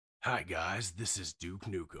Hi guys, this is Duke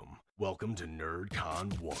Nukem. Welcome to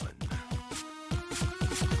NerdCon 1.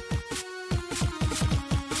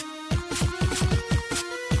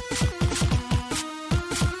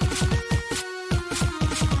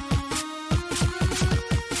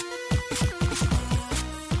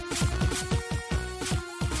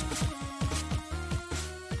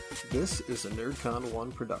 This is a NerdCon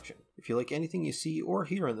 1 production. If you like anything you see or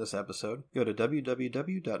hear in this episode, go to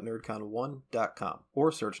www.nerdcon1.com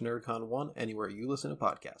or search NerdCon 1 anywhere you listen to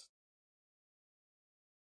podcasts.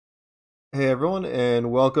 Hey everyone,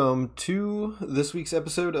 and welcome to this week's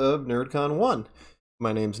episode of NerdCon 1.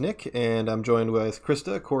 My name's Nick, and I'm joined with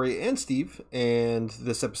Krista, Corey, and Steve, and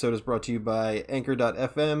this episode is brought to you by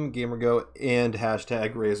Anchor.fm, GamerGo, and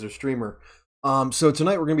hashtag RazorStreamer. So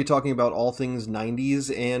tonight we're going to be talking about all things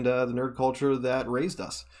 90s and the nerd culture that raised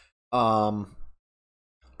us. I'm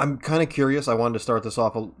kind of curious. I wanted to start this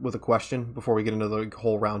off with a question before we get into the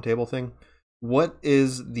whole roundtable thing. What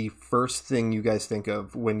is the first thing you guys think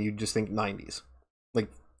of when you just think 90s? Like,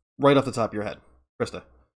 right off the top of your head. Krista.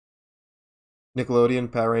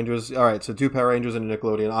 Nickelodeon, Power Rangers. All right, so 2 Power Rangers and a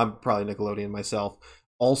Nickelodeon. I'm probably Nickelodeon myself.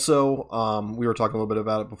 Also, we were talking a little bit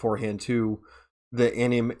about it beforehand, too. The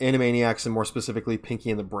Animaniacs, and more specifically Pinky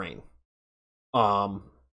and the Brain. That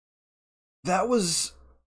was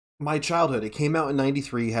my childhood. It came out in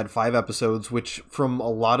 93, had 5 episodes, which from a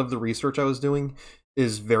lot of the research I was doing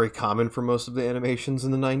is very common for most of the animations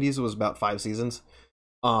in the 90s. It was about 5 seasons.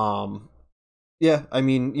 Yeah, I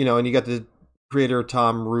mean, you know, and you got the creator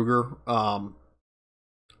Tom Ruegger.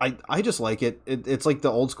 I just like it. It's like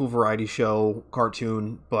the old school variety show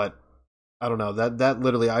cartoon, but I don't know, that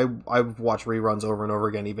literally, I've watched reruns over and over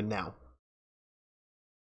again, even now.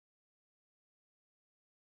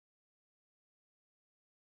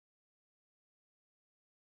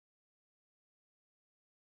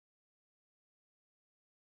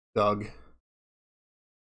 Doug.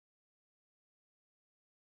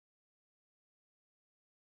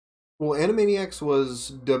 Well, Animaniacs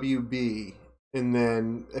was WB, and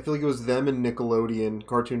then I feel like it was them and Nickelodeon.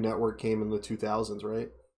 Cartoon Network came in the 2000s,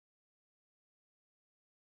 right?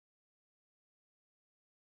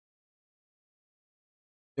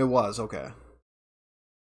 It was, okay.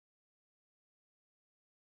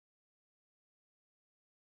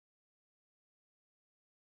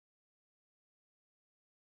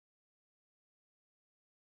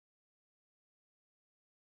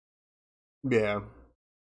 Yeah.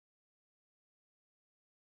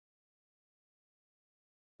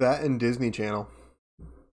 That and Disney Channel.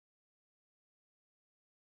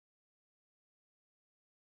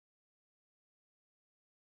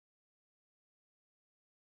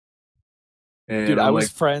 And Dude, I I'm was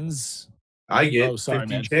like, friends. I get Oh, sorry,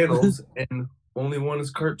 50 man. channels and only one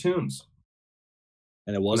is cartoons.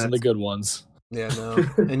 And it wasn't the that's- good ones. Yeah, no.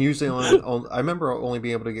 And usually I remember only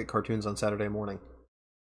being able to get cartoons on Saturday morning.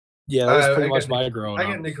 Yeah, that was I pretty got much my Nic- growing I up.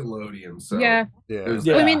 got Nickelodeon, so Yeah. it was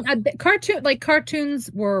Yeah. I mean, cartoons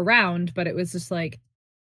were around, but it was just like,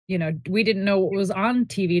 you know, we didn't know what was on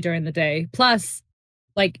TV during the day. Plus,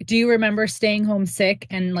 like, do you remember staying home sick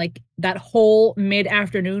and like that whole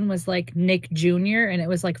mid-afternoon was like Nick Jr. and it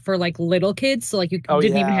was like for like little kids, so like you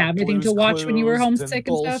didn't even have anything to Blue's watch when you were Clues homesick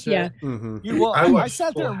and stuff. Yeah. Mm-hmm. Well, I I watched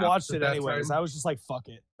sat there Full and House watched at it that anyways. time. I was just like, fuck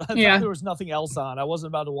it. I Yeah. thought there was nothing else on. I wasn't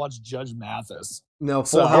about to watch Judge Mathis. No, Full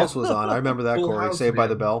So- House was on. I remember that, Full Corey. House, Saved by man.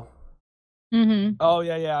 the Bell. Mm-hmm. Oh,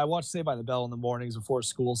 yeah. I watched Saved by the Bell in the mornings before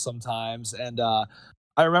school sometimes. And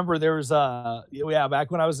I remember there was,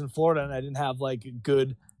 back when I was in Florida and I didn't have like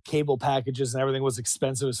good cable packages and everything was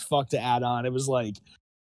expensive as fuck to add on. It was like,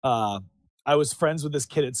 I was friends with this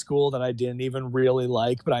kid at school that I didn't even really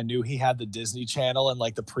like, but I knew he had the Disney Channel and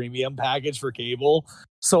like the premium package for cable.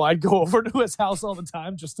 So I'd go over to his house all the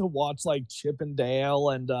time just to watch like Chip and Dale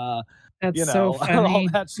and That's you know so all funny.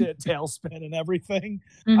 that shit, Tailspin and everything.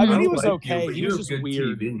 Mhm. I I mean, he don't was like okay. You, but He you was have just good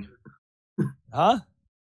weird. TV. Huh?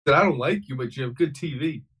 But I don't like you, but you have good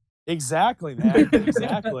TV. Exactly, man.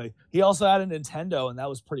 Exactly. He also had a Nintendo, and that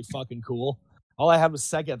was pretty fucking cool. All I had was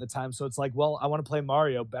Sega at the time, so it's like, well, I want to play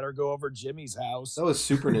Mario. Better go over Jimmy's house. That was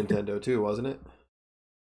Super Nintendo, too, wasn't it?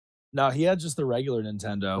 No, he had just the regular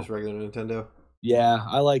Nintendo. Just regular Nintendo. Yeah,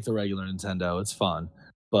 I like the regular Nintendo. It's fun.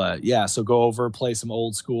 But yeah, so go over, play some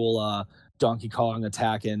old school Donkey Kong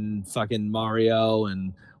attacking fucking Mario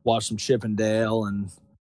and watch some Chip and Dale and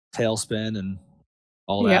Tailspin and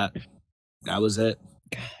all Yep. that. That was it.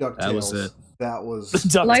 DuckTales. That was it. That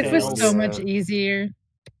was... Life was DuckTales. so Yeah. much easier.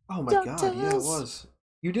 Oh my god, yeah, it DuckTales. was.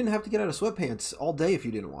 You didn't have to get out of sweatpants all day if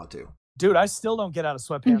you didn't want to. Dude, I still don't get out of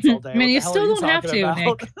sweatpants all day. I mean, What the you hell still are don't have talking to,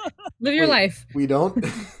 about? Nick. Live your Wait. life. We don't?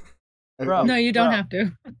 Bro. No, you don't Bro. have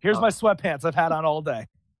to. Here's my sweatpants I've had on all day.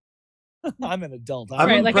 I'm an adult. I'm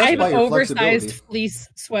Right, like I impressed have by an your oversized flexibility. fleece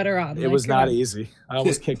sweater on. It like, was not come on. easy. I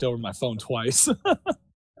almost kicked over my phone twice.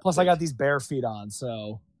 Plus, I got these bare feet on,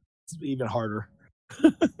 so it's even harder.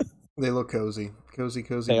 They look cozy. Cozy.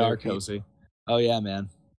 They bare are feet. cozy. Oh yeah, man.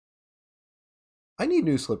 I need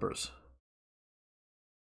new slippers.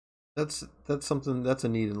 That's something that's a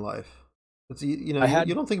need in life. It's you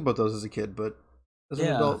don't think about those as a kid, but as an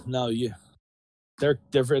adult, no,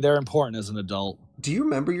 they're important as an adult. do you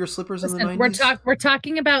remember your slippers in the Listen, 90s? we're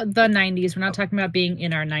talking about the 90s. We're not talking about being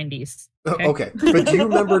in our 90s. Okay. Okay, but do you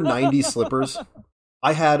remember 90s slippers?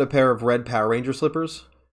 I had a pair of red Power Ranger slippers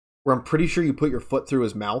where I'm pretty sure you put your foot through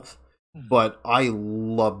his mouth, but I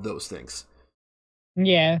loved those things.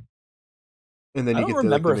 Yeah. And then I you don't get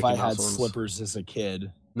remember the if I Mickey had Mouse ones. slippers as a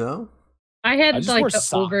kid. No? I had I just like wore the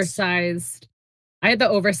socks. oversized. I had the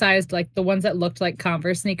oversized, like the ones that looked like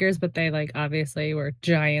Converse sneakers, but they like obviously were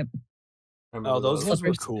giant. I remember Oh, those were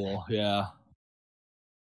Slippers. cool. Yeah.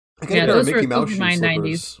 I got Yeah, a pair of those were- Mickey those Mouse were shoe my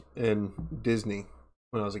slippers in Disney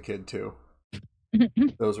when I was a kid too.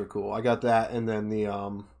 Those were cool. I got that, and then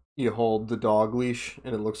the you hold the dog leash,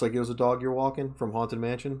 and it looks like it was a dog you're walking from Haunted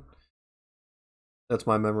Mansion. That's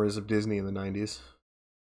my memories of Disney in the 90s.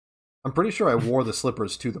 I'm pretty sure I wore the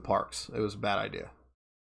slippers to the parks. It was a bad idea.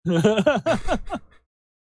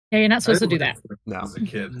 Yeah, you're not supposed to do that. No, As a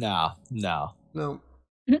kid. no. no.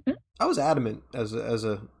 I was adamant as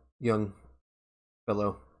a young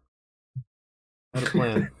fellow. I had a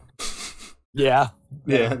plan. Yeah.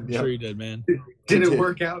 Yeah, I'm yeah. sure you did, man. Did did. it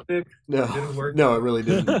work out, Nick? No, Did it work? no, it really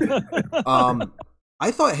didn't.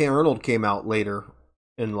 I thought Hey Arnold came out later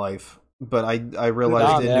in life, but I realized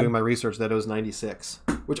Nah, in man. doing my research that it was 96,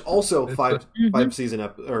 which also It's five Mhm.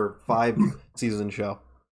 season show.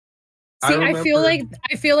 See, I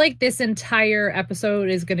I feel like this entire episode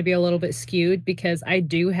is going to be a little bit skewed because I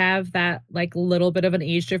do have that like little bit of an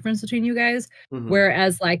age difference between you guys. Mhm.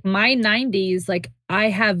 Whereas like my 90s, like I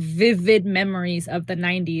have vivid memories of the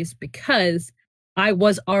 90s because I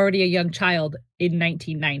was already a young child in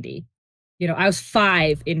 1990. You know, I was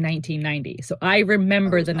 5 in 1990. So I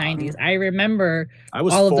remember was the not. 90s. I remember I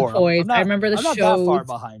was all of the 4. toys. I'm not, I remember the I'm not that far shows.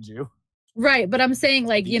 behind you. Right, but I'm saying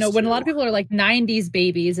like, you know, These when a lot two. of people are like 90s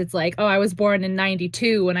babies, it's like, oh, I was born in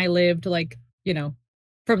 92 and I lived like, you know,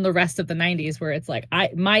 from the rest of the 90s where it's like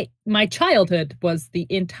my childhood was the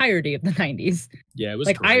entirety of the 90s. Yeah, it was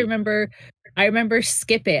Like great. I remember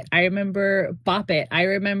Skip It. I remember Bop It. I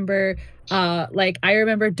remember I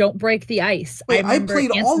remember Don't Break the Ice. Wait, I remember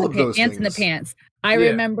played Ants all in the of those Ants in the things. Pants. I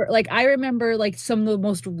Yeah. remember like some of the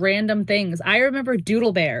most random things. I remember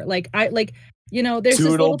Doodle Bear. You know, there's just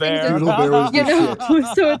Doodle little things Bear. that, Doodle Bear was the you know,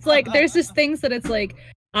 shit. so it's like there's just things that it's like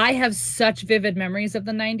I have such vivid memories of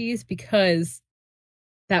the 90s because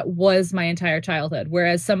that was my entire childhood.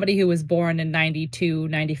 Whereas somebody who was born in 92,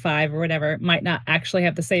 95 or whatever might not actually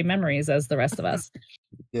have the same memories as the rest of us.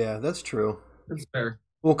 Yeah, that's true. That's fair.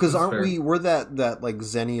 Well, because That's aren't fair. we're that like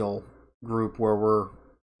Xennial group where we're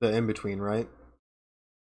the in between, right?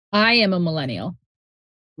 I am a millennial.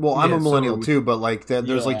 Well, I'm Yeah, a millennial so- too, but like that,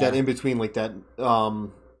 there's like that Yeah. in between, like that,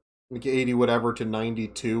 like 80 whatever to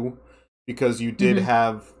 92, because you did Mhm.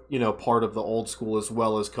 have part of the old school as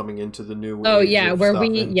well as coming into the new. Oh age yeah, of where stuff, we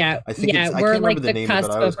and I think yeah, it's, I we're can't like remember the the name of cusp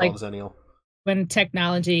it. I always of call like it Xennial. when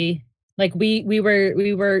technology like we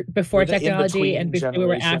were before We're the technology and in-between we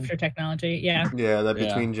were generation. after technology. Yeah. Yeah, that Yeah.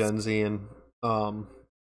 between Gen Z and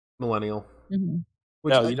millennial. Mhm.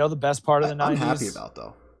 Which No, you know the best part of the 90s? I'm happy about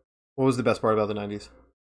though. What was the best part about the 90s?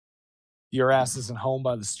 Your ass isn't home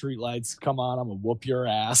by the streetlights. Come on, I'm gonna whoop your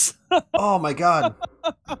ass. Oh my god,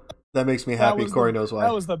 that makes me That happy. was Corey the- knows why.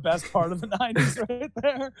 That was the best part of the 90s right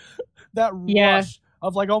there. That Yeah. rush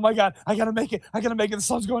of like, oh my god, I gotta make it. The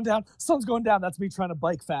sun's going down. That's me trying to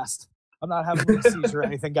bike fast. I'm not having a little seizure or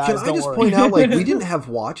anything, guys. Can I Don't just worry. point out, like, we didn't have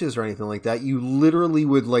watches or anything like that. You literally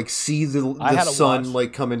would like see the I had a sun watch.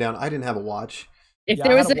 like coming down. I didn't have a watch. If Yeah,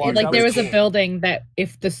 there I was had a watch. like I there was was a cool. building that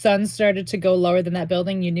if the sun started to go lower than that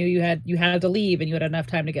building, you knew you had to leave and you had enough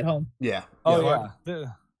time to get home. Yeah. Oh yeah. yeah.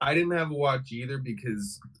 I didn't have a watch either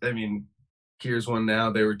because, I mean, here's one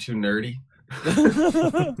now. They were too nerdy.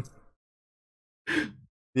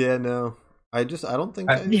 Yeah, no. I don't think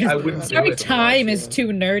I Yeah. wouldn't do Sorry, it. time is Yeah. too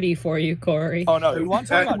nerdy for you, Corey. Oh no, you want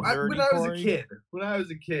to talk about I- nerdy, when I was Corey? a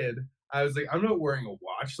kid, I was like, I'm not wearing a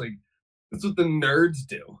watch. Like, that's what the nerds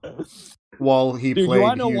do. While he Dude, you played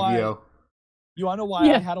wanna know why- Yu-Gi-Oh. You want to know why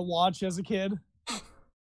Yeah. I had a watch as a kid?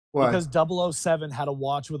 Why? Because 007 had a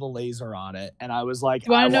watch with a laser on it, and I was like,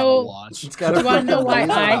 You wanna I want know- a watch. It's got Do you want to know why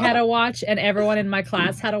laser I on had it. a watch and everyone in my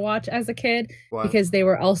class had a watch as a kid? Why? Because they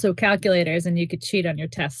were also calculators and you could cheat on your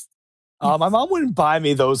tests. My mom wouldn't buy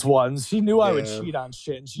me those ones. She knew I would Yeah. cheat on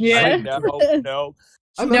shit, and she Yeah. said no.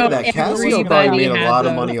 I remember No, that Casio everybody probably made a had lot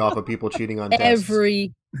of those. money off of people cheating on tests.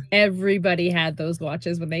 Everybody had those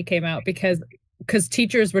watches when they came out because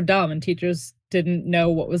teachers were dumb and teachers didn't know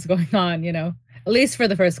what was going on, at least for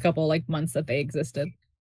the first couple like months that they existed.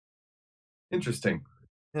 Interesting.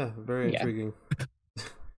 Yeah, very Yeah. intriguing.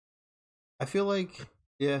 I feel like,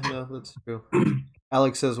 yeah, no, that's true.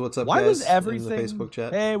 Alex says, "What's up, Why guys?" was everything? in the Facebook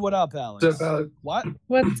chat. Hey, what up, Alex? What's up, Alex? What?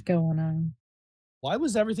 What's going on? Why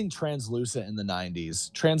was everything translucent in the 90s?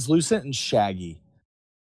 Translucent and shaggy.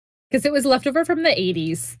 Because it was leftover from the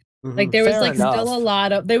 80s. Mhm. Like there was Fair like enough.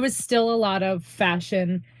 still a lot of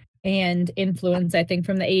fashion and influence, I think,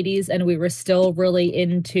 from the 80s, and we were still really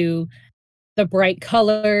into the bright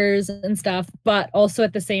colors and stuff, but also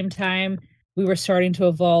at the same time we were starting to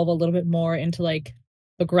evolve a little bit more into like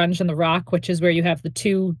the grunge and the rock, which is where you have the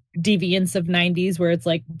two deviants of 90s where it's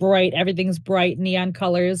like bright, everything's bright, neon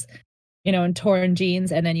colors, and torn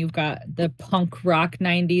jeans, and then you've got the punk rock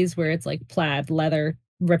 90s where it's like plaid, leather,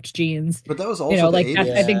 ripped jeans. But that was also the Like 80s.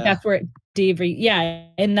 that, I think Yeah. that's where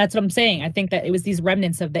and that's what I'm saying. I think that it was these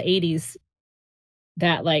remnants of the 80s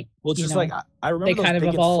that like Well, just like I remember those kind of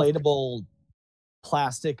big evolved. inflatable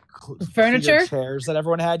plastic Furniture? clear chairs that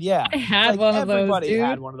everyone had. Yeah, I had like, one of those, everybody dude.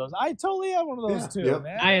 had one of those. I totally had one of those Yeah, too, yep.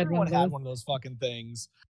 man. I had Everyone one of had those. one of those fucking things.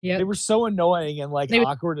 Yep. They were so annoying and like They would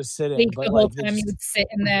awkward to sit in. Think But the whole like, they time you just- would sit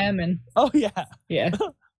in them, and oh yeah, yeah,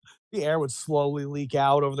 the air would slowly leak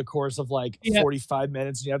out over the course of like Yep. 45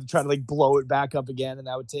 minutes, and you have to try to like blow it back up again, and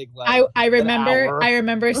that would take like I remember hour. I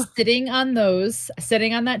remember sitting on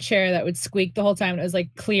that chair that would squeak the whole time. It was like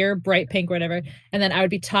clear, bright pink, whatever. And then I would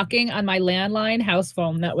be talking on my landline house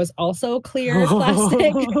phone that was also clear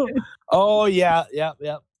plastic, Oh yeah.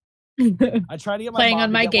 I tried to get my playing mom on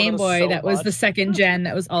to my get one Game of those Boy so that was the much. second gen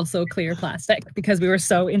that was also clear plastic because we were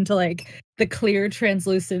so into like the clear,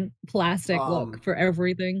 translucent plastic look for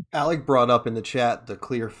everything. Alec brought up in the chat the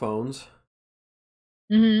clear phones.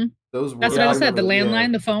 Hmm Those were, That's what I said. The remember-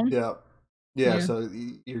 landline, the phone. Yeah. Yeah, Yeah. so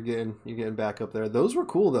you're getting back up there. Those were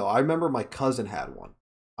cool though. I remember my cousin had one.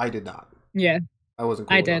 I did not. Yeah, I wasn't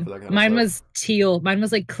cool I enough did. for that kind of Mine stuff. was teal. Mine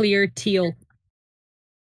was like clear teal.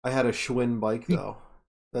 I had a Schwinn bike though.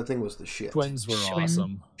 That thing was the shit. Twins were Schwinn.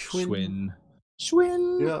 awesome. Schwinn.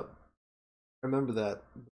 Schwinn. Yep. I remember that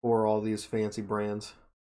before all these fancy brands.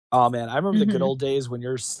 Oh man, I remember the good Mhm. old days when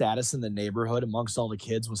your status in the neighborhood amongst all the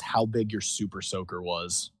kids was how big your super soaker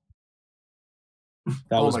was. That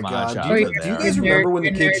Oh was my my god. childhood Do you there. guys Nerd- remember when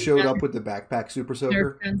the nerd kids showed gun. up with the backpack Super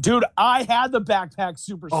Soaker? Dude, I had the backpack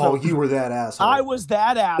super Oh, soaker. you were that asshole. I was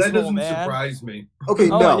that asshole, That doesn't man. surprise me.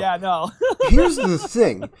 Okay, Oh no. yeah, no. Here's the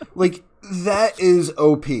thing. Like, that is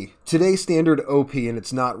OP. Today's standard OP, and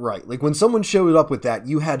it's not right. Like, when someone showed up with that,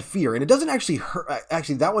 you had fear. And it doesn't actually hurt.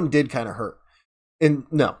 Actually, that one did kind of hurt. And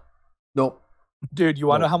no. Nope. Dude, you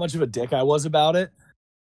want to No. know how much of a dick I was about it?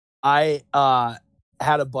 I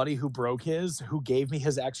had a buddy who broke his, who gave me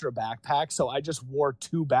his extra backpack, so I just wore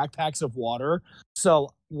 2 backpacks of water. So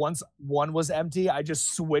once one was empty, I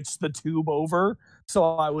just switched the tube over,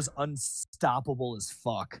 so I was unstoppable as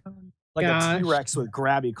fuck. Like Gosh. a T-Rex with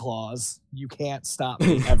grabby claws. You can't stop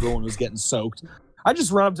me. Everyone was getting soaked. I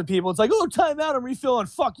just run up to people. It's like, oh, time out. I'm refilling.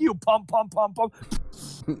 Fuck you. Pump, pump, pump, pump.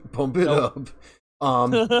 Pump it Nope.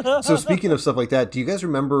 up. So speaking of stuff like that, do you guys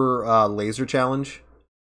remember Laser Challenge?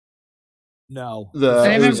 No. It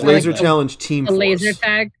remember, was like, Laser the- Challenge Team The Force. laser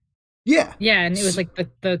tag. Yeah. Yeah, and it was like the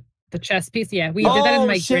chess piece. Yeah, we did that in Oh,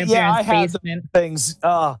 my shit, yeah, I grandparents' had the- basement. Things.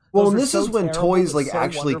 Well, those and are this so is when terrible, toys but like so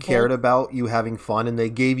actually wonderful. cared about you having fun, and they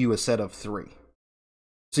gave you a set of 3.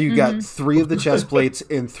 So you got Mhm. 3 of the chest plates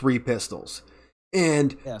and 3 pistols,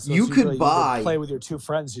 and Yeah, so you it's could usually buy play with your 2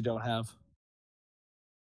 friends you don't have.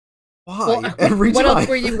 why Well, every what time. else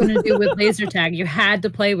were you going to do with laser tag? You had to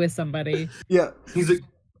play with somebody. Yeah. He's like,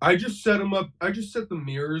 I just set them up. I just set the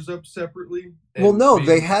mirrors up separately. and Well, no, made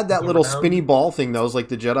they them had that go little around. spinny ball thing that was like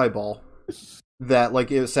the Jedi ball. That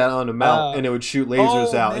like it sat on a mount and it would shoot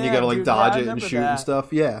lasers oh, out, and you man, got to like dude, yeah, dodge I it and remember shoot and that.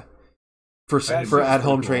 stuff. Yeah, for That for sounds at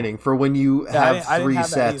home pretty cool. training for when you Yeah, have I didn't 3 have that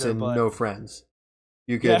sets either, and but- no friends.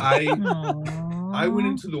 You could. Yeah. I went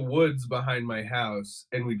into the woods behind my house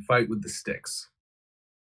and we'd fight with the sticks.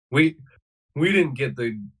 We didn't get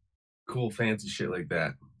the cool fancy shit like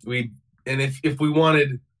that. If we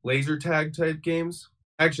wanted laser tag type games,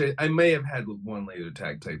 actually I may have had one laser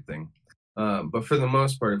tag type thing. But for the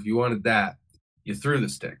most part, if you wanted that, you threw the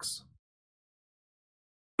sticks.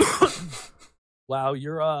 Wow,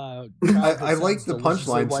 you're I like the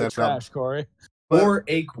punchline white setup. trash, Corey. But Or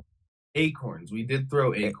acorns. We did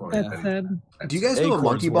throw acorns. Yeah. That's it. do you guys know what Acorns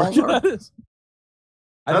monkey were- balls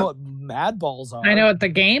are? I know what Mad Balls are. I know what the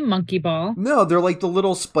game Monkey Ball. No, they're like the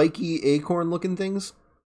little spiky acorn-looking things.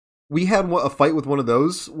 We had a fight with one of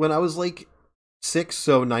those when I was like 6,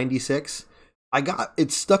 so 96.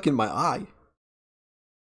 It stuck in my eye.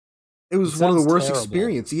 It was one of the worst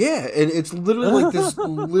experiences. Yeah, and it's literally like this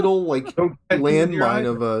little like landmine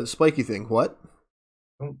of a spiky thing. What?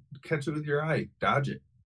 Don't catch it with your eye. Dodge it.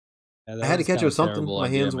 Yeah, I had to catch it with something. My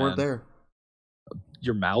hands weren't there.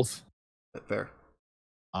 Your mouth? Fair.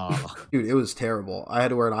 Oh. Dude, it was terrible. I had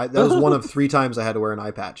to wear an eye. That was one of 3 times I had to wear an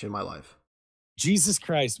eye patch in my life. Jesus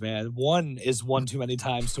Christ, man. One is one too many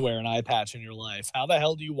times to wear an eye patch in your life. How the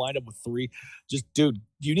hell do you wind up with 3? Just, dude,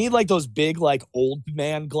 you need like those big, like old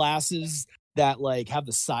man glasses that like have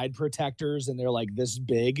the side protectors and they're like this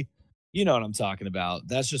big. You know what I'm talking about.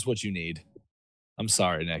 That's just what you need. I'm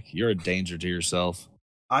sorry, Nick. You're a danger to yourself.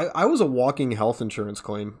 I was a walking health insurance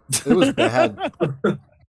claim. It was bad.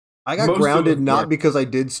 I got Most grounded of them not were. because I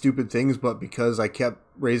did stupid things, but because I kept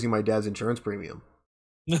raising my dad's insurance premium.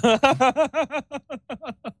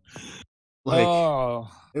 Like, oh,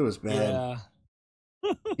 it was bad. yeah.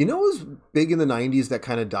 You know what was big in the 90s that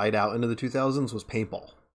kind of died out into the 2000s was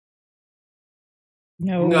paintball.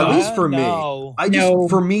 No. At least for no. me. No.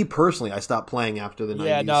 For me personally, I stopped playing after the 90s.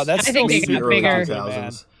 Yeah, no, that's I think still it maybe got early bigger.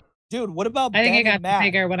 2000s. Dude, what about I think Ben it got and Matt?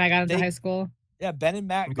 bigger when I got into They- high school. Yeah, Ben and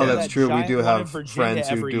Matt. Oh, go to that's that true. We giant do one in have Virginia friends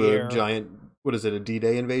who every do year. a giant, what is it, a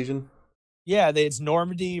D-Day invasion? Yeah, it's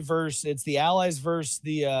Normandy versus it's the Allies versus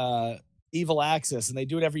the Evil Axis, and they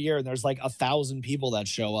do it every year. And there's like 1,000 people that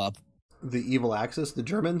show up. The Evil Axis? The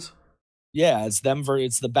Germans? Yeah, it's them.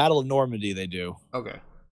 It's the Battle of Normandy. They do. Okay.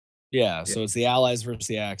 Yeah, so it's the Allies versus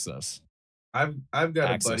the Axis. I've got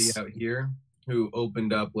Axis. a buddy out here who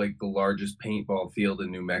opened up like the largest paintball field in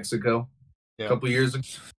New Mexico Yeah. a couple years ago.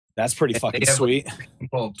 That's pretty They fucking have, sweet.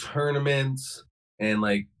 Paintball tournaments, and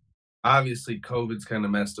like obviously COVID's kind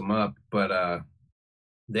of messed them up, but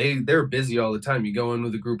they're busy all the time. You go in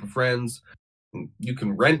with a group of friends, you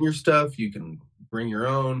can rent your stuff, you can bring your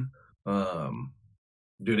own.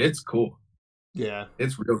 Dude, it's cool. Yeah.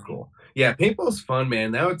 It's real cool. Yeah, paintball's fun,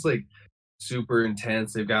 man. Now it's like super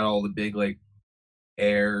intense. They've got all the big like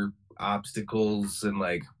air obstacles and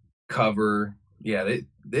like cover. Yeah,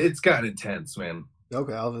 it's gotten intense, man.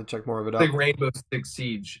 Okay, I'll have to check more of it It's out. like Rainbow Six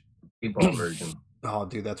Siege paintball version. Oh,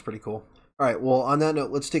 dude, that's pretty cool. All right, well, on that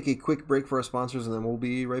note, let's take a quick break for our sponsors, and then we'll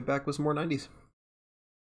be right back with some more 90s.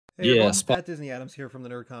 Hey, Yeah, everyone, Pat Disney Adams here from the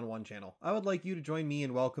NerdCon 1 channel. I would like you to join me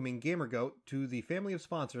in welcoming GamerGoat to the family of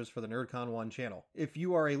sponsors for the NerdCon 1 channel. If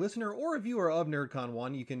you are a listener or a viewer of NerdCon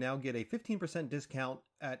 1, you can now get a 15% discount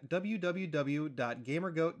at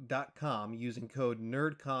www.gamergoat.com using code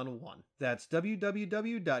NerdCon1. That's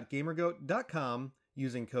www.gamergoat.com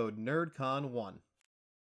using code NerdCon1.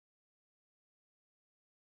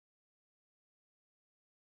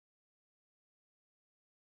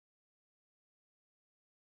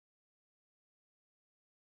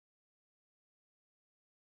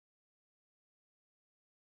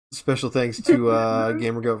 Special thanks to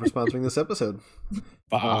GamerGoat for sponsoring this episode.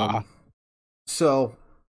 So,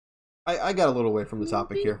 I got a little away from the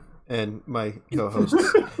topic here, and my co-hosts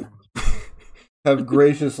have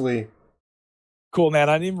graciously... Cool, man.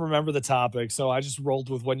 I didn't even remember the topic, so I just rolled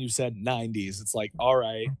with when you said 90s. It's like, all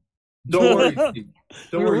right. Don't worry, Steve. We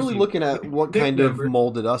Don't were worry, really Steve. looking at what Nick kind of member.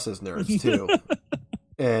 molded us as nerds, too.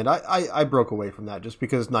 And I broke away from that just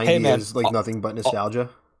because 90 Hey, man. is like nothing but nostalgia.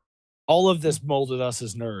 All of this molded us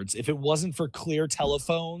as nerds. If it wasn't for clear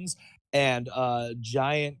telephones and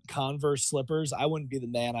giant Converse slippers, I wouldn't be the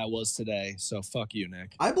man I was today. So fuck you,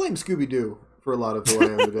 Nick. I blame Scooby-Doo for a lot of who I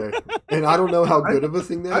am today. And I don't know how good of a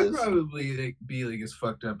thing that I'd is. probably like, be like as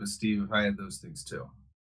fucked up as Steve if I had those things too.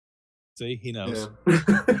 See, he knows. Yeah.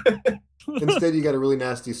 Instead, you got a really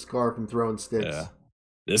nasty scar from throwing sticks. Yeah.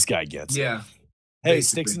 This guy gets it. Yeah. Hey,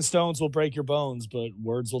 basically. sticks and stones will break your bones, but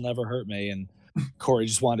words will never hurt me. And Corey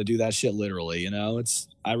just wanted to do that shit literally, you know?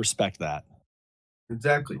 I respect that.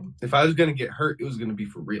 Exactly. If I was gonna get hurt, it was gonna be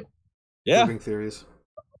for real. Yeah. Living theories.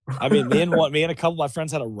 I mean, me and a couple of my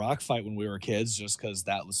friends had a rock fight when we were kids just because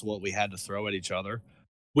that was what we had to throw at each other.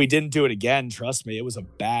 We didn't do it again, trust me. It was a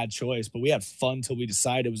bad choice, but we had fun till we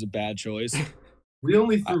decided it was a bad choice. We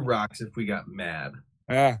only threw rocks if we got mad.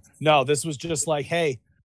 No, this was just like, hey,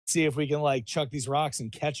 see if we can like chuck these rocks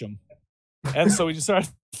and catch them. And so we just started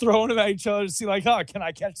throwing them at each other to see like, oh, can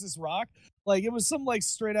I catch this rock? Like it was some like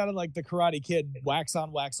straight out of like the Karate Kid wax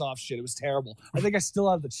on, wax off shit. It was terrible. I think I still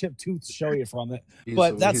have the chipped tooth to show you from it, Jeez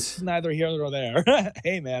but Louise. that's neither here nor there.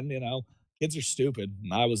 Hey man, you know, kids are stupid.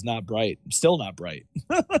 I was not bright. I'm still not bright.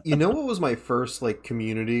 You know what was my first like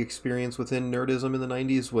community experience within nerdism in the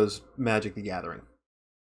 90s was Magic the Gathering.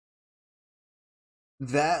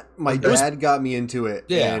 That my It was- dad got me into it,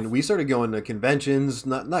 Yeah. and we started going to conventions,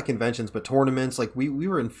 not conventions, but tournaments. Like we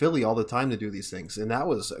were in Philly all the time to do these things, and that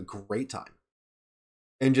was a great time.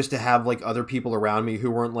 And just to have like other people around me who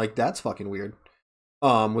weren't like, "That's fucking weird,"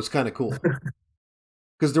 was kind of cool.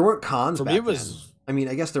 Because there weren't cons For back me, it was then. I mean,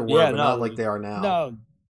 I guess there were, Yeah, but no, not like they are now. no,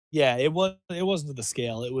 yeah, it wasn't to the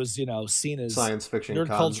scale. It was seen as Science fiction nerd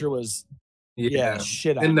con. culture was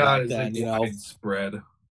shit on and not back as then. like widespread.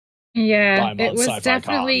 Yeah, By it was Sci-Fi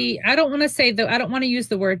definitely. I don't want to say though. I don't want to use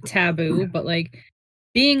the word taboo, but like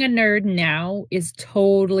being a nerd now is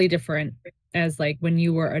totally different as like when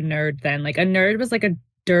you were a nerd then. Like a nerd was like a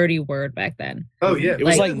dirty word back then. Oh yeah, It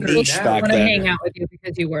was like people niche didn't back want to then. hang out with you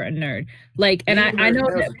because you were a nerd. Like, and Being a I nerd know now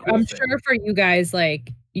is that a cool I'm thing. sure for you guys,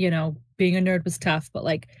 like being a nerd was tough, but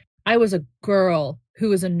like I was a girl who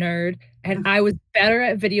was a nerd, and I was better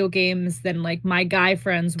at video games than like my guy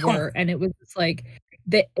friends were, and it was just like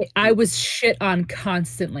that. I was shit on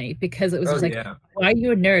constantly because it was just like, yeah. why are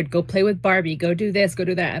you a nerd? Go play with Barbie. Go do this. Go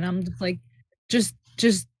do that. And I'm just like, just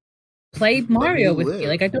play Mario with me. live.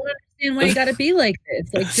 Like I don't understand why you got to be like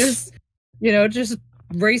this. Like just just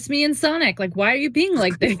race me in Sonic. Like why are you being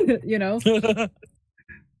like this?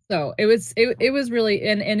 So it was really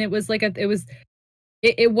and it was like it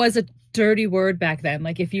was a dirty word back then.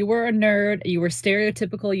 Like if you were a nerd, you were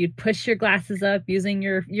stereotypical. You'd push your glasses up using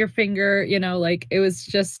your finger. Like it was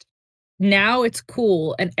just. Now it's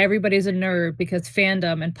cool and everybody's a nerd because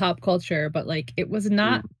fandom and pop culture, but like it was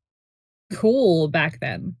not cool back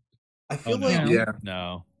then. I feel no. like Yeah.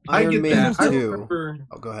 No. I Iron get Man that. I 2. remember.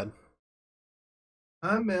 Oh, go ahead.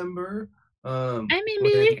 I remember. I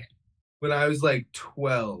mean, when I was like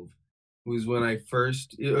 12 was when I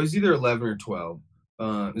first. It was either 11 or 12.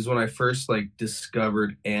 Is when I first like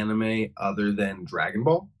discovered anime other than Dragon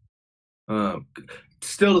Ball.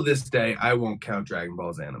 Still to this day, I won't count Dragon Ball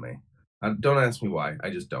as anime. Don't ask me why. I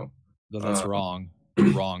just don't. No, that's wrong.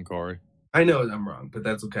 You're wrong, Corey. I know I'm wrong, but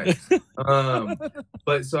that's okay.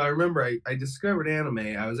 But so I remember I discovered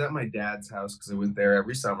anime. I was at my dad's house because I went there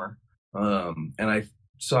every summer. And I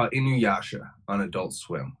saw Inuyasha on Adult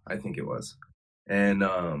Swim, I think it was. And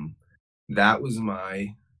that was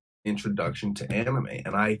my introduction to anime.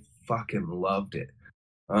 And I fucking loved it.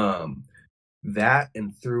 That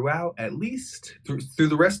and throughout, at least through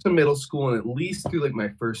the rest of middle school and at least through like my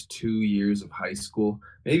first 2 years of high school,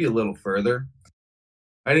 maybe a little further,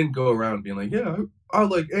 I didn't go around being like, yeah, I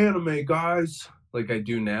like anime, guys, like I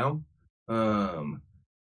do now.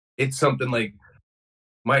 It's something like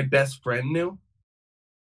my best friend knew,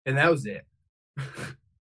 and that was it.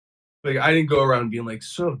 Like I didn't go around being like,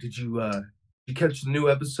 so did you catch the new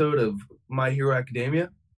episode of My Hero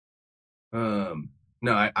Academia? No,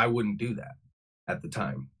 I wouldn't do that at the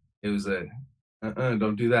time. It was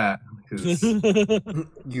don't do that because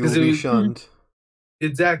You will be shunned.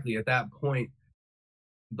 exactly at that point,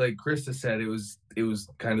 like Krista said, it was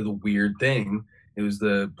kind of the weird thing. It was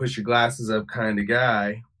the push your glasses up kind of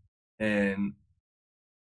guy, and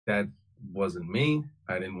that wasn't me.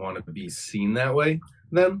 I didn't want to be seen that way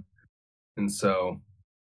then, and so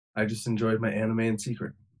I just enjoyed my anime in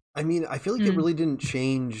secret. I mean, I feel like it really didn't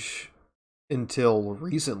change until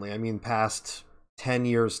recently. I mean, past 10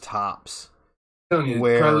 years tops. I'm telling you,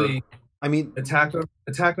 Where probably I mean, Attack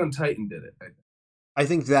on Titan did it. I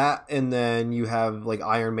think that, and then you have like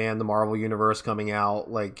Iron Man, the Marvel Universe coming out,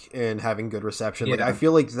 like, and having good reception. Like, Yeah. I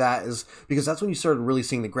feel like that is because that's when you started really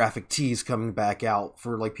seeing the graphic tees coming back out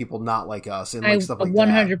for like people not like us and like I stuff like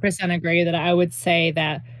 100% agree that I would say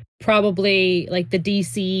that probably like the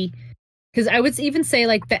DC, because I would even say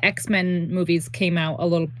like the X-Men movies came out a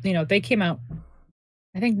little, they came out,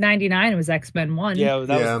 I think 99 was X-Men 1. Yeah,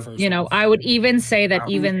 that Yeah. was the first one. I would even say that Wow.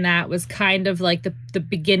 even that was kind of like the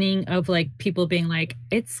beginning of like people being like,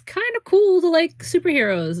 it's kind of cool to like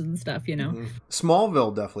superheroes and stuff, that.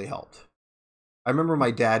 Smallville definitely helped. I remember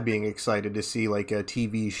my dad being excited to see like a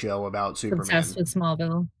TV show about Superman. Obsessed with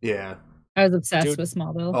Smallville. Yeah. I was obsessed Dude. with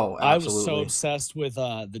Smallville. Oh, I absolutely. was so obsessed with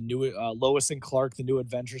the new Lois and Clark, the New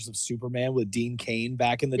Adventures of Superman with Dean Cain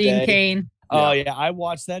back in the Dean day. Cain. Oh yeah, I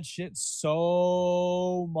watched that shit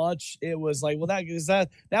so much. It was like, well, that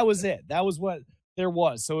was it. That was what there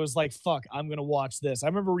was. So it was like, fuck, I'm gonna watch this. I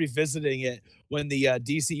remember revisiting it when the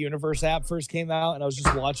DC Universe app first came out, and I was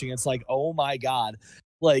just watching. It's like, oh my god,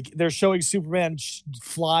 like they're showing Superman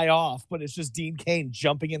fly off, but it's just Dean Cain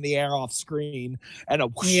jumping in the air off screen and a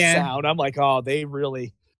whoosh sound. I'm like, oh, they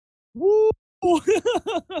really, woo.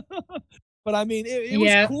 But I mean, it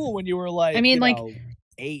was cool when you were like, I mean, like,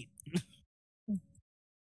 8.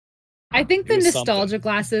 I think the It was nostalgia something.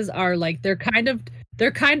 glasses are like they're kind of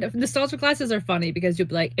nostalgia glasses are funny because you'll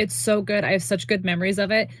be like, it's so good. I have such good memories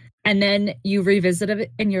of it. and then you revisit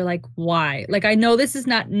it and you're like, why? Like, I know this is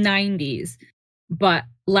not 90s, but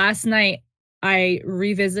last night I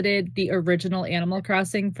revisited the original Animal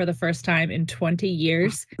Crossing for the first time in 20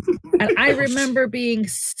 years. And I remember being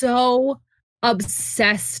so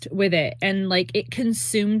obsessed with it, and like it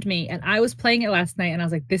consumed me. And I was playing it last night and I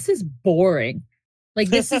was like, this is boring. Like,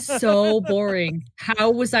 this is so boring.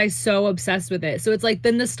 How was I so obsessed with it? So it's like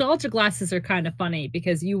the nostalgia glasses are kind of funny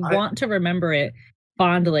because you want to remember it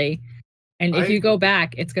fondly. And if you go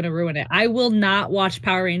back, it's going to ruin it. I will not watch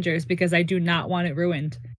Power Rangers because I do not want it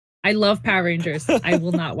ruined. I love Power Rangers. I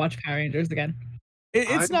will not watch Power Rangers again.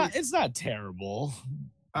 It's not terrible.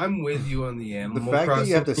 I'm with you on the Animal The fact Crossing. that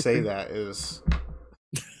you have to say that is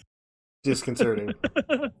disconcerting.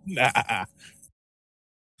 Nah.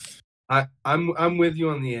 I'm with you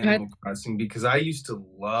on the Animal Crossing because I used to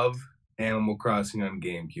love Animal Crossing on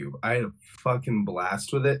GameCube. I had a fucking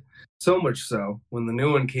blast with it. So much so, when the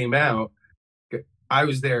new one came out, I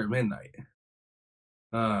was there at midnight.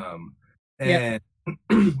 And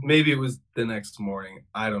maybe it was the next morning.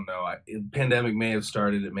 I don't know. The pandemic may have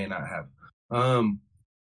started. It may not have.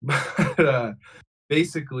 But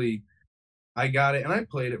basically, I got it and I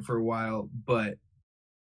played it for a while, but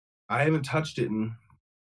I haven't touched it in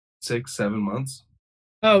 6-7 months.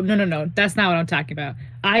 Oh, no. That's not what I'm talking about.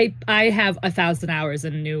 I have 1,000 hours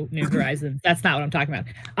in New Horizons. That's not what I'm talking about.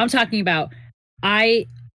 I'm talking about I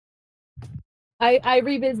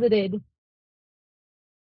revisited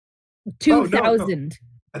 2000.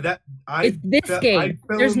 It's this game.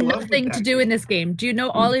 There's nothing to do in this game. Do you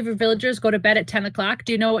know all of your villagers go to bed at 10 o'clock?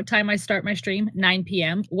 Do you know what time I start my stream? 9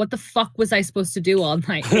 p.m. What the fuck was I supposed to do all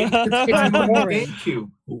night? It's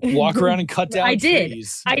boring. Walk around and cut down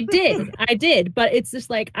trees. I did. But it's just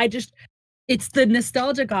like, it's the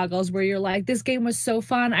nostalgia goggles where you're like, this game was so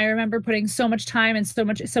fun. I remember putting so much time and so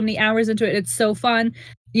many hours into it. It's so fun.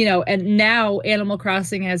 You know, and now Animal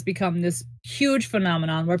Crossing has become this huge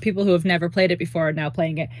phenomenon where people who have never played it before are now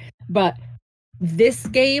playing it. But this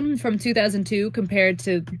game from 2002 compared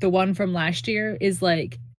to the one from last year is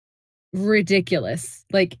like ridiculous.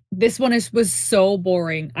 Like, this one was so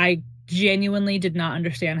boring. I genuinely did not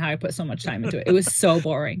understand how I put so much time into it. It was so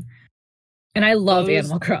boring. And I love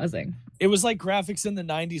Animal Crossing. It was like graphics in the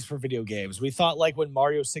 90s for video games. We thought like when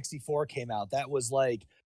Mario 64 came out, that was like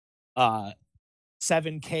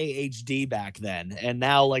 7K HD back then, and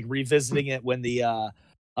now like revisiting it when the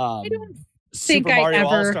Super Mario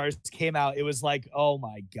All-Stars came out, it was like, oh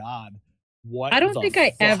my god, what? I don't think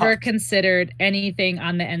I ever considered anything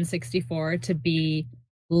on the N64 to be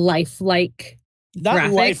lifelike. Not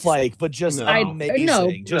graphics. Lifelike, but just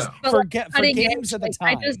amazing. Just for games at the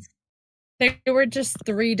time. They were just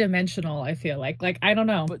 3-dimensional. I feel like I don't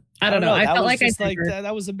know. But I don't know. I felt like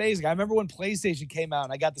that was amazing. I remember when PlayStation came out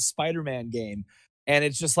and I got the Spider-Man game. And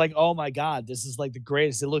it's just like, oh my god, this is like the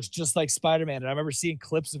greatest. It looks just like Spider-Man. And I remember seeing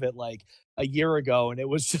clips of it like a year ago, and it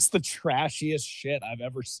was just the trashiest shit I've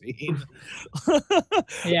ever seen.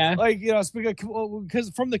 Yeah. Like, you know,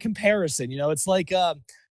 because from the comparison, you know, it's like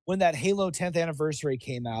when that Halo 10th anniversary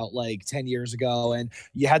came out like 10 years ago, and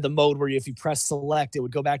you had the mode where if you press select, it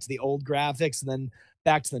would go back to the old graphics and then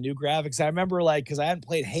back to the new graphics. I remember like, because I hadn't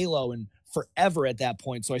played Halo in forever at that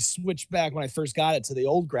point, so I switched back when I first got it to the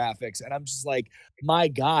old graphics, and I'm just like, my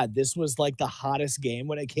god, this was like the hottest game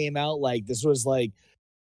when it came out. Like, this was like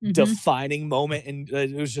defining moment, and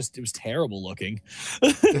it was terrible looking.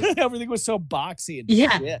 Everything was so boxy and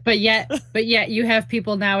shit. but yet you have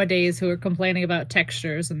people nowadays who are complaining about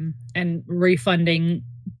textures and refunding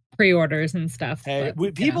pre-orders and stuff. Hey,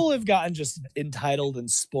 people have gotten just entitled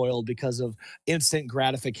and spoiled because of instant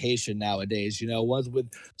gratification nowadays, you know,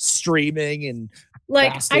 with streaming and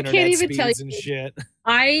like I can't even tell you and shit.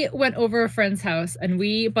 I went over a friend's house and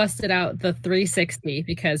we busted out the 360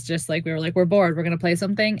 because just like we were like, we're bored, we're gonna play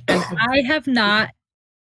something, and I have not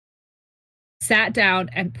sat down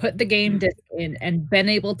and put the game disc in and been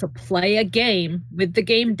able to play a game with the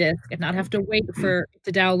game disc and not have to wait for it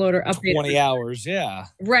to download or update 20 hours. Yeah,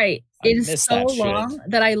 right. It's so long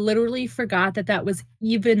that I literally forgot that was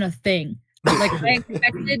even a thing. Like, I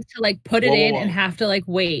expected to like put it in and have to like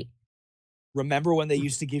wait. Remember when they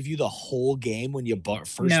used to give you the whole game when you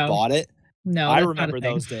first bought it? No, I remember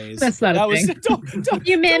those days. That's not a thing. Don't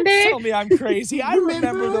you remember? Don't tell me I'm crazy. I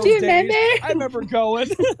remember those days. I remember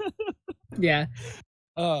going. Yeah.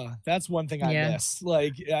 That's one thing I miss.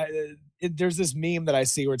 Like, there's this meme that I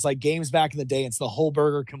see where it's like games back in the day. It's the whole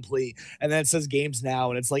burger complete, and then it says games now,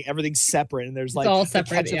 and it's like everything's separate. And there's like all the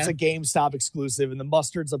separate, ketchup's a GameStop exclusive, and the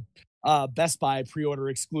mustard's a Best Buy pre-order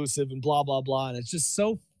exclusive, and blah blah blah. And it's just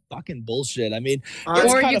so fucking bullshit. I mean, I-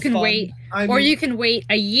 it's Or kinda you can fun. wait, I or mean, you can wait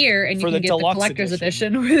a year and you For can the get the deluxe collector's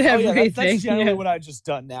edition. edition with Oh, yeah, everything. that's generally Yeah. what I've just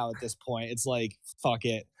done now at this point. It's like, fuck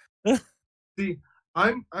it. See,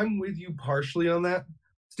 I'm with you partially on that,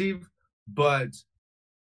 Steve, but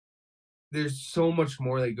there's so much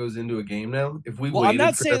more that goes into a game now. If we Well, I'm waited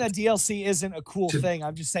not for saying them- that DLC isn't a cool to- thing.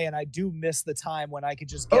 I'm just saying I do miss the time when I could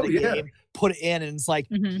just get Oh, a yeah. game, put it in, and it's like,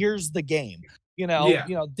 Mhm. here's the game.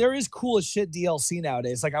 Yeah. There is cool as shit DLC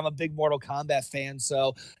nowadays. Like I'm a big Mortal Kombat fan,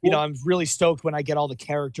 so I'm really stoked when I get all the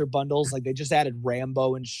character bundles. Like they just added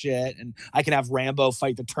Rambo and shit, and I can have Rambo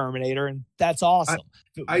fight the Terminator, and that's awesome.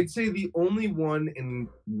 I'd say the only one in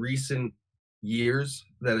recent years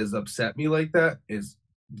that has upset me like that is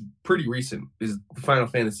pretty recent, is the Final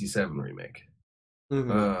Fantasy VII remake.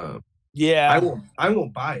 Mhm. Yeah, I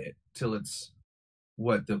won't buy it till it's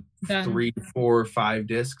what the Done. 3, 4, 5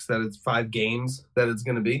 discs that it's 5 games that it's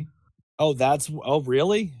going to be.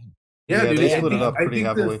 really? Yeah, dude, they yeah, split it up I pretty think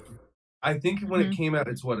heavily. I think when Mhm. it came out,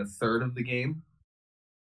 it's what, a third of the game.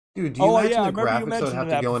 Dude, do you Oh, imagine yeah, I the remember you graphics that would mentioning have to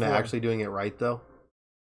that go into before. actually doing it right, though?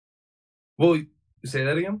 Well, say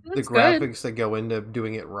that again. That's the good. graphics that go into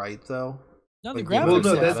doing it right, though? No, the Like, graphics Well, Graphics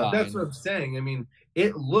no, are that's fine. that's what I'm saying. I mean,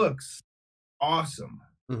 it looks awesome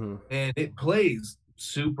Hmm. and it plays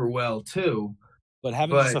super well too. but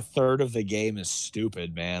having just but- a third of the game is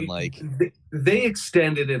stupid, man. Like, They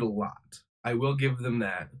extended it a lot. I will give them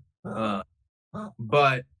that.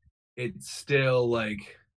 But it's still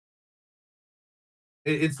like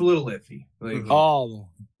it's a little iffy. Like Mhm. oh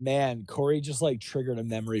man, Corey just like triggered a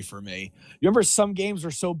memory for me. You remember some games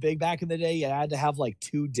were so big back in the day, you had to have like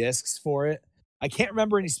 2 discs for it. I can't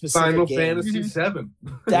remember any specific Final games. Fantasy Mhm.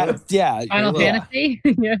 VII. Yeah, Final yeah. Fantasy.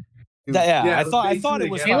 Yeah. Yeah, Yeah, I thought basically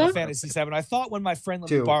it was Game Final of- Fantasy VII. I thought when my friend let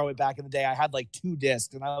me 2. borrow it back in the day, I had like 2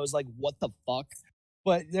 discs, and I was like, "What the fuck?"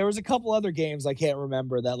 But there was a couple other games I can't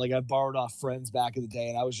remember that like I borrowed off friends back in the day,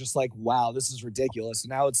 and I was just like, "Wow, this is ridiculous." And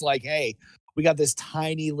now it's like, "Hey, we got this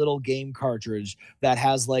tiny little game cartridge that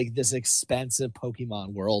has like this expensive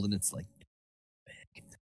Pokemon world," and it's like,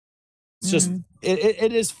 it's just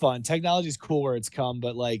it is fun. Technology's cool where it's come,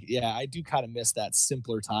 but like, yeah, I do kind of miss that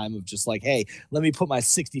simpler time of just like, hey, let me put my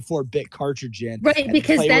 64-bit cartridge in, Right, and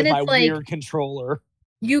because play then with my it's like weird controller.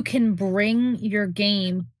 you can bring your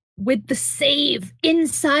game with the save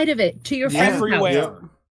inside of it to your Yeah. friend's Everywhere. house.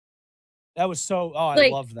 That was so. Oh, I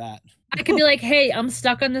Like- love that. I could be like, "Hey, I'm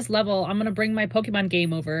stuck on this level. I'm gonna bring my Pokemon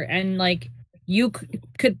game over," and like you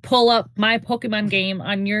could pull up my Pokemon game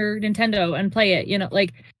on your Nintendo and play it.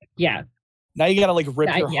 Like, yeah, Now you gotta like rip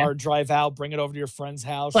Yeah, your yeah. hard drive out, bring it over to your friend's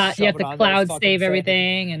house. you shove have it to on their cloud fucking save phone.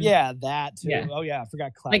 everything, and Yeah, that too. Yeah. Oh yeah, I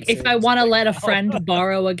forgot cloud. like if save I was want to thing let a now. friend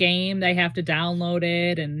borrow a game, they have to download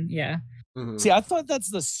it, and yeah, Hmm. See, I thought that's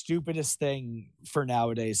the stupidest thing for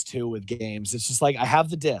nowadays too with games. It's just like I have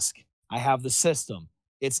the disc, I have the system,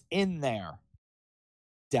 it's in there.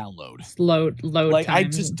 Download. load Like I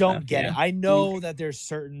times just and don't stuff, get yeah. it. I know that there's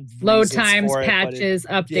certain Load reasons times, for it, but it- patches,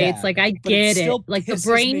 updates. yeah, Like I but it get it. still Like the pisses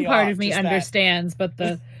brain me part off, of me just that- understands, but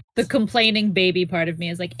the complaining baby part of me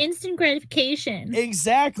is like instant gratification.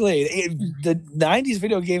 Exactly. The 90s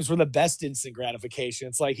video games were the best instant gratification.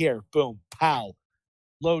 It's like, here, boom, pow,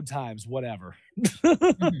 load times, whatever.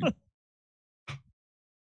 Mhm.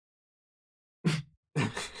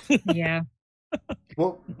 Yeah,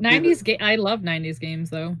 Well, 90s game. I love 90s games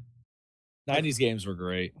though. 90s games were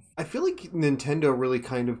great. I feel like Nintendo really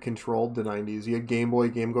kind of controlled the 90s. You had Game Boy,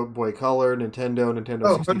 Game Boy Color, Nintendo, Nintendo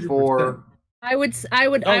Oh, 64. 100%. I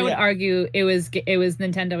would Oh, I would yeah. argue it was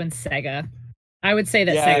Nintendo and Sega. I would say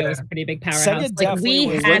that Yeah, Sega yeah. was a pretty big powerhouse. Sega Like definitely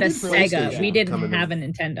we was. had When a did Sega, we PlayStation didn't come into- have a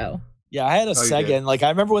Nintendo. Yeah, I had a Oh, you Sega, did? and like I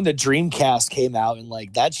remember when the Dreamcast came out, and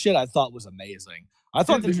like that shit I thought was amazing. I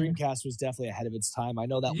thought the Mhm. Dreamcast was definitely ahead of its time. I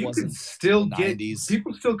know that You wasn't. can still the get 90s.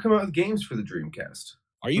 people still come out with games for the Dreamcast.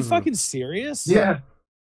 Are you Mhm. fucking serious? Yeah.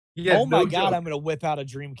 Yeah. Oh my no god, joke. I'm gonna whip out a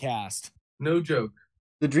Dreamcast. No joke.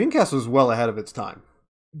 The Dreamcast was well ahead of its time.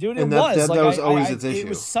 Dude, it And that- was. that like, was always its It issue.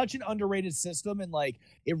 was such an underrated system, and like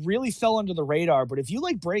it really fell under the radar. But if you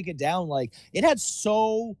like break it down, like it had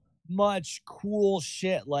so much cool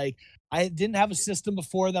shit. Like I didn't have a system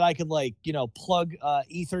before that I could like plug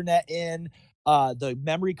Ethernet in. The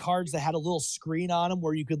memory cards that had a little screen on them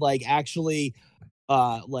where you could like actually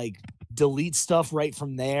like delete stuff right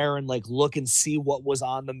from there and like look and see what was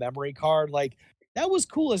on the memory card. Like that was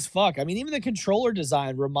cool as fuck. I mean, even the controller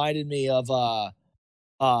design reminded me of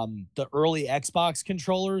the early Xbox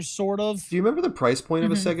controllers, sort of. Do you remember the price point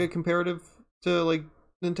of a Mhm. Sega comparative to like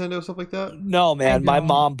Nintendo stuff like that? No, man, my don't.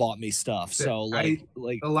 mom bought me stuff, Yeah, so like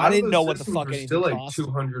A lot I of didn't those know what the systems fuck were anything still like cost.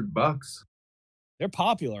 $200. They're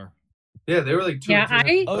popular. Yeah, they were like Yeah,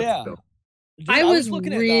 $200 Oh, yeah. still. Dude, I was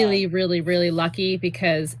looking really, at, really, really lucky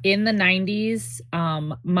because in the 90s,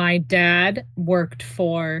 my dad worked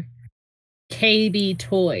for KB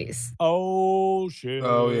Toys. oh shit.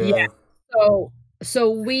 Oh Yeah. yeah.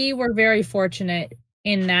 So we were very fortunate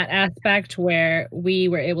in that aspect where we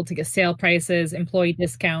were able to get sale prices, employee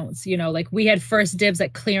discounts, like we had first dibs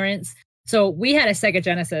at clearance. So we had a Sega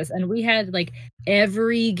Genesis and we had like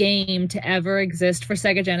every game to ever exist for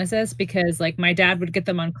Sega Genesis because like my dad would get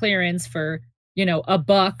them on clearance for, $1,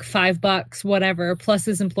 $5, whatever, plus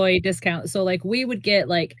his employee discount. So like we would get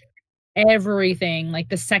like everything like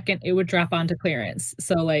the second it would drop onto clearance.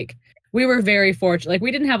 So like we were very fortunate. Like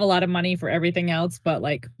we didn't have a lot of money for everything else, but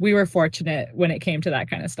like we were fortunate when it came to that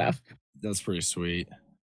kind of stuff. That's pretty sweet.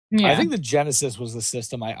 Yeah. I think the Genesis was the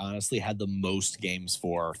system I honestly had the most games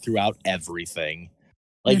for throughout everything.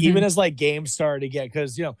 Like even as like games started to get,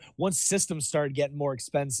 because once systems started getting more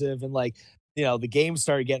expensive and like the games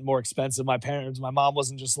started getting more expensive, my mom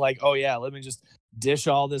wasn't just like, oh yeah, let me just dish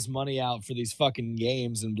all this money out for these fucking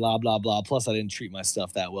games and blah blah blah. Plus I didn't treat my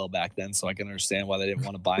stuff that well back then, so I can understand why they didn't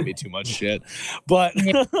want to buy me too much shit. But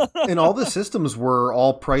And all the systems were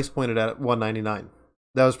all price pointed at $199.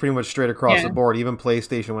 That was pretty much straight across the board. Even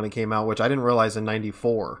PlayStation when it came out, which I didn't realize in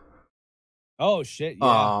 '94. Oh shit!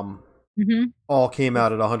 Yeah. All came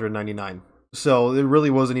out at $199. So it really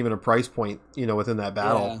wasn't even a price point, within that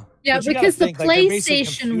battle. Yeah, because the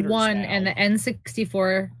PlayStation 1 and the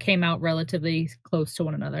N64 came out relatively close to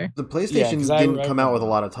one another. The PlayStation didn't come out with a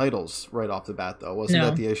lot of titles right off the bat, though. Wasn't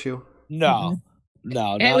that the issue? No.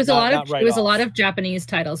 No, it was a lot of Japanese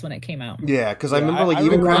titles when it came out. Yeah, because I remember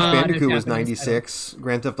even Crash Bandicoot was 96,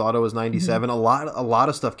 Grand Theft Auto was 97. A lot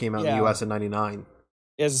of stuff came out in the US in 99.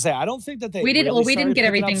 As I say, I don't think that they we didn't get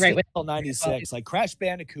everything right with 96. Like Crash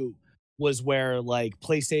Bandicoot was where like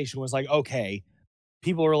PlayStation was like, okay,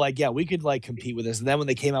 people were like, yeah, we could like compete with this. And then when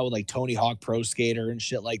they came out with like Tony Hawk Pro Skater and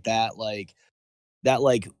shit like that, like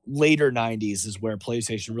later 90s is where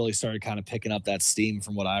PlayStation really started kind of picking up that steam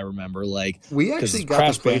from what I remember. Like we actually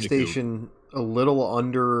got the PlayStation a little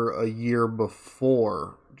under a year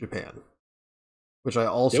before Japan, which I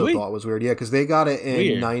also thought was weird. Yeah, because they got it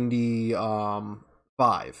in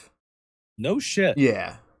 95. No shit.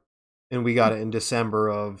 Yeah. And we got it in December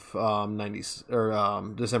of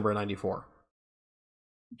December of 94.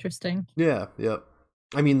 Interesting. Yeah, yep.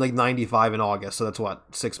 I mean, like 95 in August, so that's what,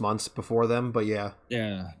 6 months before them, but yeah.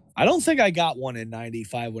 Yeah. I don't think I got one in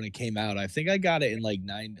 95 when it came out. I think I got it in like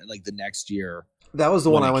the next year. That was the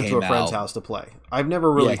one I went to a friend's house to play. I've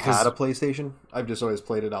never really had a PlayStation. I've just always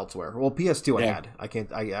played it elsewhere. Well, PS2 I had.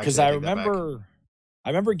 Because I remember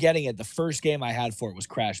getting it. The first game I had for it was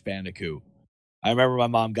Crash Bandicoot. I remember my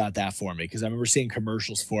mom got that for me because I remember seeing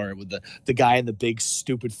commercials for it with the guy in the big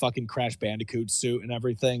stupid fucking Crash Bandicoot suit and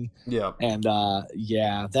everything. Yeah. And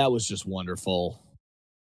that was just wonderful.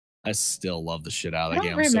 I still love the shit out of that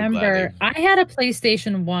game. I don't remember. I had a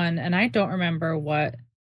PlayStation 1 and I don't remember what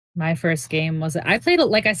my first game was. I played a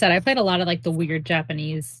lot of like the weird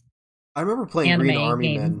Japanese. I remember playing Green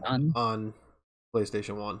Army Men on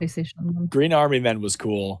PlayStation 1. Green Army Men was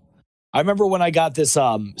cool. I remember when I got this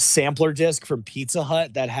sampler disc from Pizza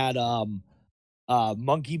Hut that had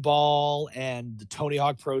Monkey Ball and the Tony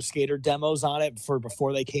Hawk Pro Skater demos on it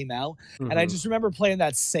before they came out. And I just remember playing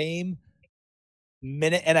that same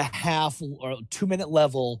minute and a half or 2 minute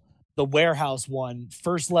level, the warehouse one,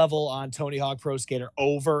 first level on Tony Hawk Pro Skater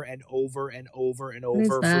over and over and over and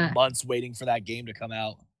over for months waiting for that game to come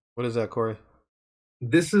out. What is that, Corey?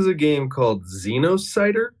 This is a game called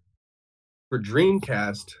Xenocider for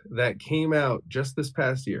Dreamcast that came out just this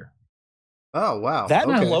past year. Oh, wow. That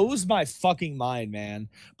blows my fucking mind, man.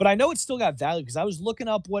 But I know it's still got value because I was looking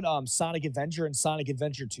up what Sonic Adventure and Sonic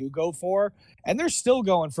Adventure 2 go for, and they're still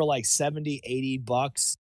going for like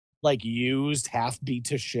 $70-$80, like used, half beat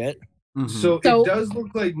to shit. So it does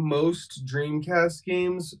look like most Dreamcast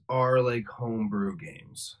games are like homebrew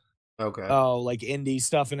games. Okay. Oh, like indie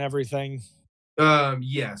stuff and everything?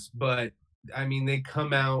 Yes, but I mean, they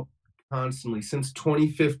come out constantly since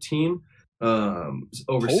 2015. Over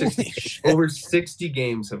 60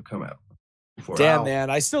 games have come out. Damn, man,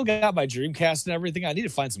 I still got my Dreamcast and everything. I need to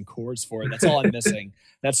find some cords for it. That's all I'm missing.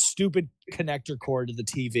 That stupid connector cord to the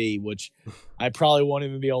TV, which I probably won't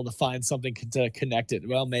even be able to find something to connect it.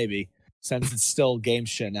 Well, maybe. Since it's still game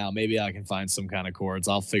shit now, maybe I can find some kind of cords.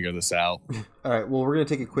 I'll figure this out. All right, well, we're going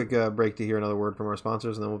to take a quick break to hear another word from our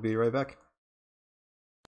sponsors, and then we'll be right back.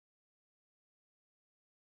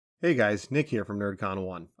 Hey guys, Nick here from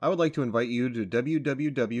NerdCon1. I would like to invite you to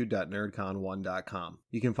www.nerdcon1.com.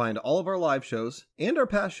 You can find all of our live shows and our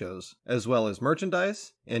past shows, as well as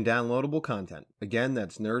merchandise and downloadable content. Again,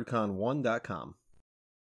 that's nerdcon1.com.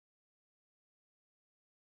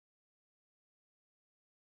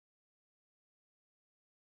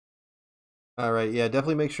 All right, yeah,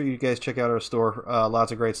 definitely make sure you guys check out our store.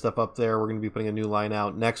 Lots of great stuff up there. We're going to be putting a new line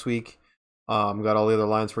out next week. Got all the other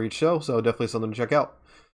lines for each show, so definitely something to check out.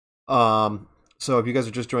 So if you guys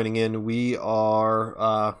are just joining in, we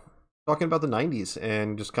are talking about the 90s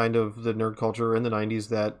and just kind of the nerd culture in the 90s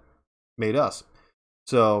that made us.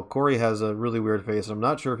 So Corey has a really weird face, and I'm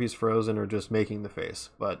not sure if he's frozen or just making the face,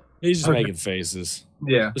 but He's just making faces.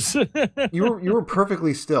 Yeah. you were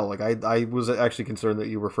perfectly still. Like I was actually concerned that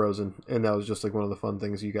you were frozen, and that was just like one of the fun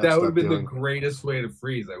things you guys. That would have been doing. the greatest way to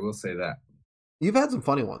freeze. I will say that. You've had some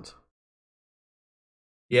funny ones.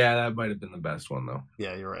 Yeah, that might have been the best one though.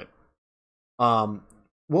 Yeah, you're right.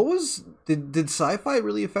 What was did sci-fi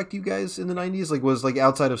really affect you guys in the 90s? Like, was like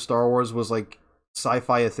outside of Star Wars, was like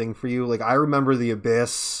sci-fi a thing for you? Like, I remember The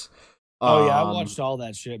Abyss. Oh yeah, I watched all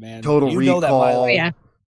that shit, man. Total Recall.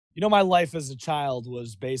 You know, my life as a child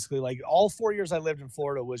was basically like all 4 years I lived in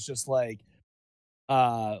Florida was just like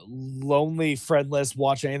lonely, friendless,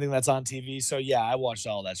 watch anything that's on TV. So yeah, I watched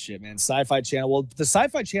all that shit, man. Sci-Fi Channel. Well, the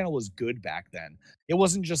Sci-Fi Channel was good back then. It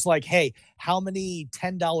wasn't just like, hey, how many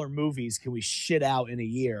 $10 movies can we shit out in a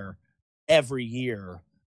year every year?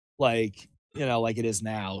 Like, you know, like it is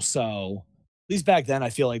now. So at least back then I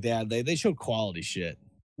feel like they showed quality shit.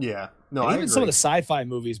 Yeah. No, And I even agree. some of the sci-fi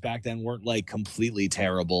movies back then weren't like completely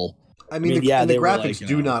terrible. I mean, yeah, the they were graphics like,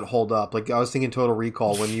 do not hold up. Like, I was thinking Total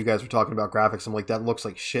Recall when you guys were talking about graphics. I'm like, that looks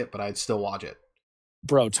like shit, but I'd still watch it.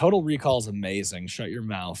 Bro, Total Recall is amazing. Shut your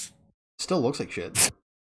mouth. Still looks like shit.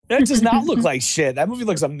 That does not look like shit. That movie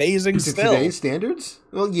looks amazing To still. today's standards?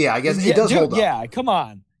 Well, yeah, I guess it does hold up. Yeah, come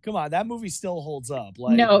on. That movie still holds up.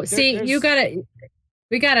 Like, No, see,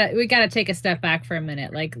 we gotta take a step back for a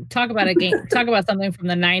minute. Like, talk about something from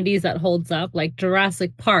the 90s that holds up. Like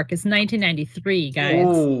Jurassic Park is 1993, guys.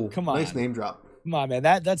 Oh, Come on. nice name drop. Come on, man.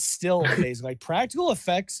 That's still amazing. Like, practical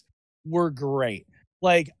effects were great.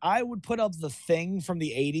 Like, I would put up The Thing from the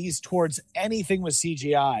 80s towards anything with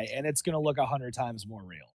CGI, and it's gonna look 100 times more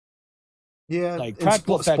real. Yeah, Like, and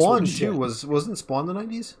practical effects were Spawn the too shit. wasn't Spawn the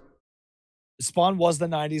 90s? Spawn was the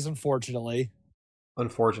 90s, unfortunately.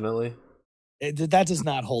 Unfortunately, That does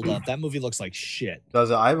not hold up. That movie looks like shit.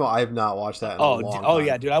 does it? I've not watched that. In a long time.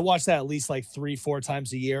 Yeah, dude. I watch that at least like 3-4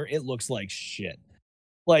 times a year. It looks like shit.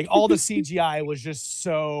 Like, all the CGI was just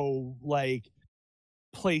so like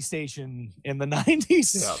PlayStation in the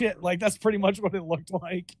 90s Yeah. shit. Like, that's pretty much what it looked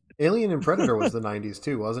like. Alien and Predator was the 90s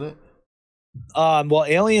too, wasn't it? Well,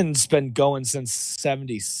 Alien's been going since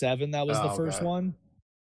 77. That was the first okay. one.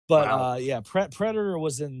 But Wow. yeah, Predator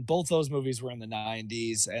was in both those movies were in the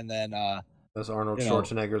 90s, and then That's Arnold you know,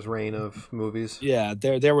 Schwarzenegger's reign of movies. yeah,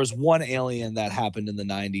 there was one Alien that happened in the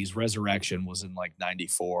 90s. Resurrection was in like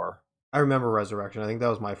 94. I remember Resurrection. I think that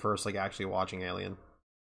was my first like actually watching Alien.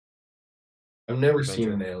 I've never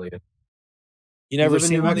seen an alien. You never live in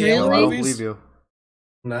seen New one of the Mexico? Alien I don't movies? believe you.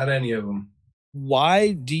 Not any of them.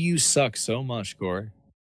 Why do you suck so much, Corey?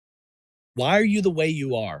 Why are you the way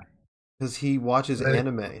you are? Because he watches Right.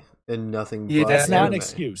 anime and nothing Yeah, but That's not an anime.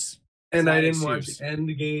 excuse. And It's I not didn't an watch excuse.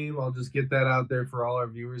 Endgame. I'll just get that out there for all our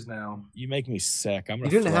viewers now. You make me sick. I'm You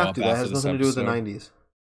gonna didn't throw have up to. That after has this nothing to do with the episode. 90s.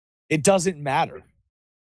 It doesn't matter.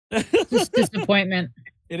 Just disappointment.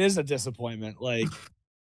 It is a disappointment. Like,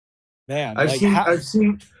 man, I've like, I've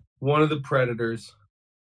seen one of the Predators.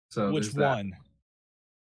 So which there's that. one?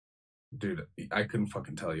 Dude, I couldn't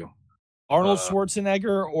fucking tell you. Arnold Uh,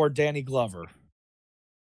 Schwarzenegger or Danny Glover?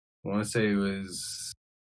 I want to say it was.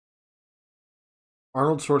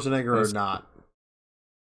 Arnold Schwarzenegger or Yes. not.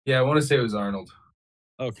 Yeah, I want to say it was Arnold.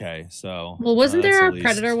 Okay, so Well, wasn't that's there at a least-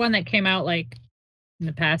 Predator one that came out like in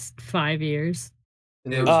the past 5 years?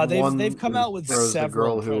 And Yeah, there was they've one come out with there was the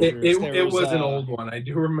several girl who Predators. It There was an uh, old one. I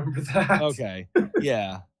do remember that. Okay,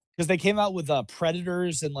 yeah, because they came out with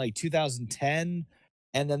Predators in like 2010,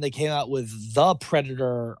 and then they came out with the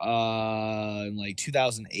Predator in like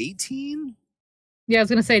 2018. Yeah, I was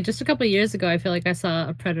gonna say just a couple of years ago, I feel like I saw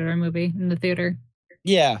a Predator movie in the theater.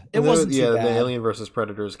 Yeah, it and wasn't yeah, too the bad. Alien versus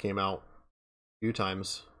Predators came out a few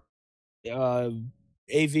times.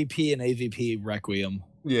 AVP and AVP Requiem.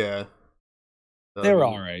 Yeah. They were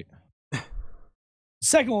all right.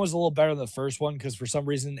 Second one was a little better than the first one because for some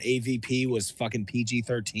reason AVP was fucking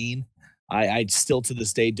PG-13. I still to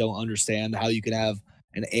this day don't understand how you can have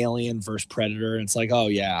an Alien versus Predator. And it's like, oh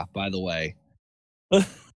yeah, by the way,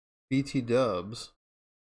 BT Dubs.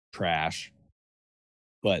 trash.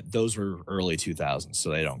 But those were early 2000s,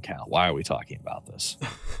 so they don't count. Why are we talking about this?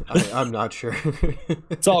 I'm not sure.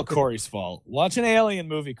 It's all Corey's fault. Watch an Alien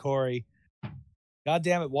movie, Corey. God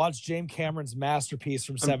damn it, watch James Cameron's masterpiece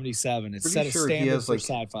from 77. It pretty set a sure he standard has, for like,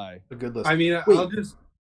 sci-fi. a good list. I mean, Wait.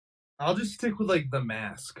 I'll just stick with like The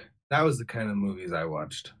Mask. That was the kind of movies I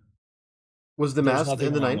watched. Was The There's Mask nothing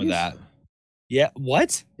in the wrong with 90s? that. Yeah,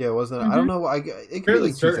 what? Yeah, wasn't it? I don't know. It could be Fairly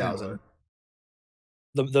like certain 2000.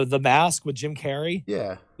 The Mask with Jim Carrey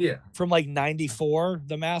Yeah. Yeah. from like '94.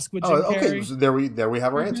 The Mask with Jim Oh, okay. Carrey. So there we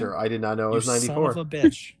have our Mhm. answer. I did not know it You was son 94. of a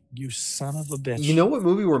bitch. You son of a bitch. You know what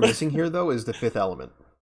movie we're missing here though is The Fifth Element.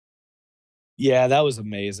 Yeah, that was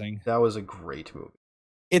amazing. That was a great movie.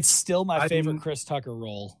 It's still my I favorite mean, Chris Tucker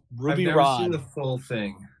role. I've Ruby never Rod. seen the full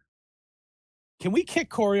thing. Can we kick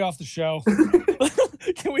Corey off the show?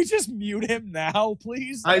 Can we just mute him now,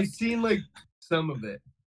 please? I've seen like some of it,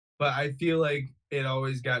 but I feel like it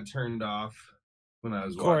always got turned off when I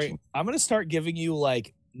was Corey, watching. I'm gonna start giving you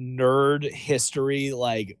like nerd history,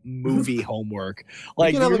 like movie homework.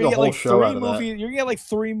 Like can have, you're like, gonna a get whole like show three out of that. movies. You're gonna get like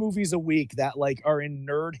 3 movies a week that like are in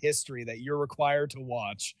nerd history that you're required to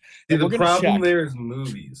watch. See, And the we're gonna problem check. there is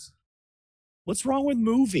movies. What's wrong with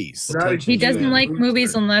movies? Not a Attention He to doesn't it. like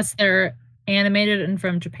movies unless they're animated and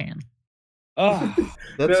from Japan. Ah,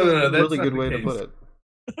 That's No, a no, that's really not good the way to case. put it.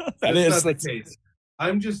 that That's is not the that's- case.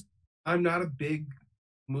 I'm not a big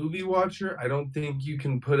movie watcher. I don't think you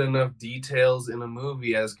can put enough details in a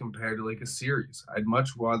movie as compared to like a series. I'd much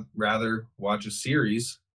rather watch a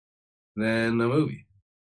series than a movie.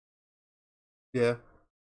 Yeah.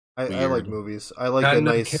 I Weird. like movies. I like Not a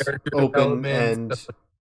enough nice character open development, end stuff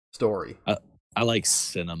story. I like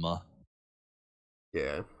cinema.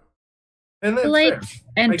 Yeah. And that's Like fair.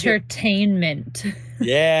 entertainment.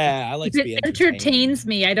 Yeah, I like If to it be entertained. entertains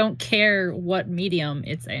me, I don't care what medium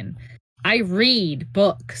it's in. I read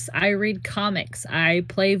books, I read comics, I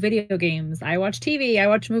play video games, I watch TV, I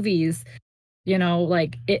watch movies. You know,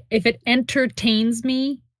 like if it entertains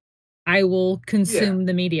me, I will consume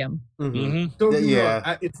the medium. Mhm. Mhm. Don't get me Yeah.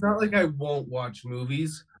 wrong, it's not like I won't watch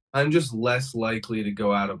movies. I'm just less likely to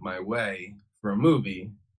go out of my way for a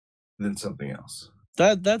movie than something else.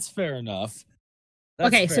 That's fair enough.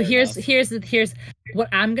 That's Okay, so fair here's enough. here's what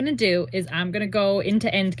I'm gonna do is I'm gonna go into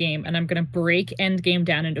Endgame and I'm gonna break Endgame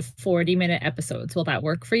down into 40-minute episodes. Will that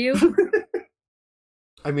work for you?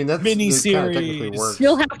 I mean, that's Mini-series. kind of technically works.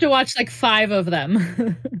 You'll have to watch like 5 of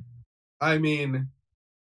them. I mean,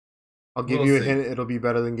 I'll give we'll you a see. hint. It'll be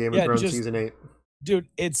better than Game of Yeah, Thrones just- season 8. Dude,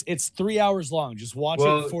 it's 3 hours long. Just watch it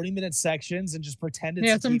Well- in 40-minute sections and just pretend it's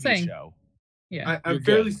Yeah, a that's what I'm TV saying. show. Yeah. I'm You're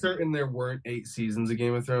fairly good. certain there weren't 8 seasons of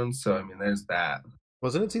Game of Thrones, so I mean, there's that.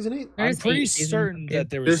 Wasn't it season 8? I'm There's pretty 8 seasons. certain that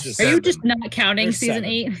there was There's just Are you seven. just not counting There's season 7.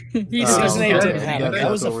 8? Season 8 okay. didn't happen. That's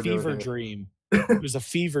That was what a we're doing fever here. dream. It was a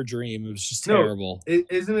fever dream. It was just No. terrible.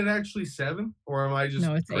 Isn't it actually 7? Or am I just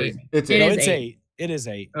No, it's 8. crazy? It's It No, 8. is it's 8. 8. It is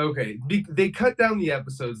 8. Okay. They cut down the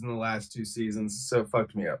episodes in the last 2 seasons, so it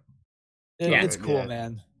fucked me up. Yeah. It's cool, Yeah.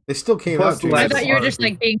 man. It still came Plus out. the dude. I last thought you were part. just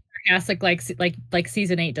like being sarcastic, like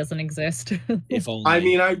season 8 doesn't exist. If only. I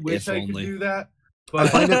mean, I wish If I could only. do that, I but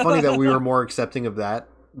find it funny that we were more accepting of that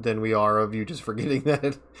than we are of you just forgetting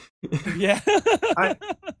that. Yeah.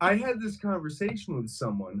 I had this conversation with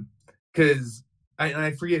someone because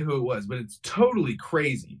I forget who it was, but it's totally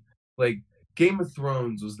crazy. Like Game of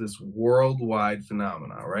Thrones was this worldwide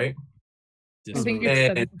phenomenon, right? I think you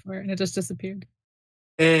said it before and it just disappeared.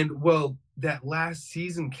 And well, that last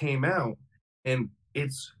season came out and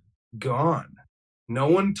it's gone. No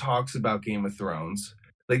one talks about Game of Thrones.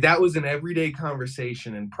 Like that was an everyday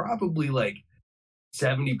conversation and probably like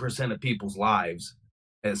 70% of people's lives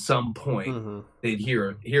at some point Mhm. they'd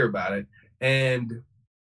hear about it. And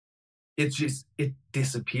it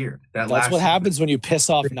disappeared. That's last what season. happens when you piss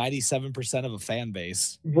off 97% of a fan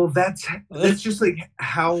base. Well, that's just like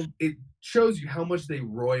how it shows you how much they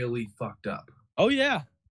royally fucked up. Oh, yeah.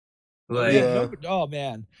 Like Yeah. Oh,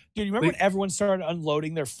 man. Dude, you remember Like- when everyone started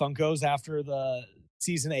unloading their Funkos after the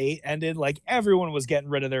season 8 ended? Like, everyone was getting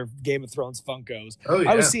rid of their Game of Thrones Funkos. oh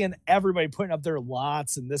yeah. I was seeing everybody putting up their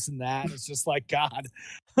lots and this and that. And it's just like, God.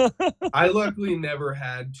 I luckily never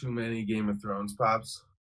had too many Game of Thrones pops.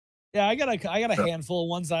 Yeah, I got a handful of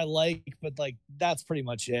ones I like, but like that's pretty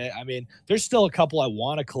much it. I mean, there's still a couple I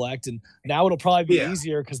want to collect, and now it'll probably be Yeah.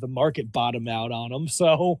 easier because the market bottomed out on them.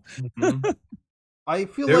 So Mhm. I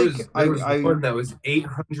feel There like was I one that was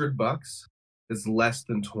 $800. It's less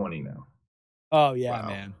than 20 now. oh yeah, Wow.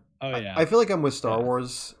 man. Oh yeah. I feel like I'm with Star Yeah.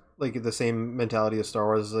 Wars, like the same mentality of Star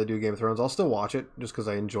Wars as I do Game of Thrones. I'll still watch it just because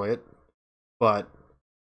I enjoy it, but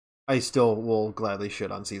I still will gladly shit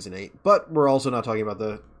on season 8. But we're also not talking about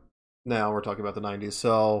now we're talking about the 90s.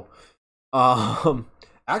 So,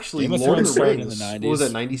 actually, Game of Lord of Thrones the started in Rings, the what was 90s.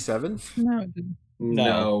 that, 97? No, it didn't.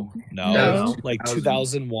 No. No. No. Like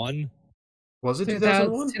 2000. 2001. Was it 2000,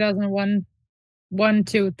 2001? 2001, 1,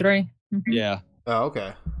 2, 3. Mhm. Yeah. Oh,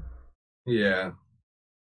 okay. Yeah.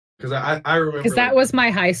 Because I remember Because that was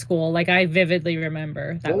my high school. Like I vividly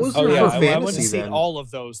remember. That What was Oh there yeah, for I went to fantasy see then all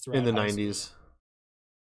of those throughout in the high school. 90s?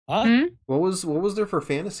 Huh? Hmm? What was there for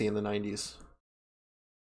fantasy in the 90s?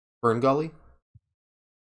 Fern Gully?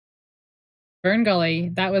 Fern Gully.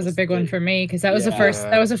 That was a big one for me because that was the Yeah. first.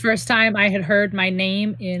 That was the first time I had heard my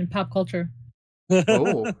name in pop culture.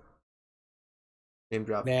 Oh. Name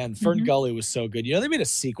drop. Man, Fern Mhm. Gully was so good. You know they made a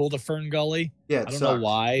sequel to Fern Gully. Yeah, I it don't sucked. know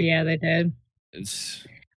why. Yeah, they did. It's,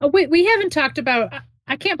 Oh wait, we haven't talked about.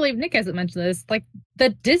 I can't believe Nick hasn't mentioned this. Like the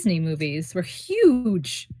Disney movies were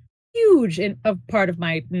huge in a part of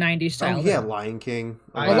my '90s Oh childhood. yeah, Lion King,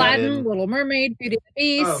 Aladdin, Little Mermaid, Beauty and the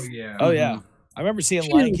Beast. Oh yeah. oh yeah, I remember seeing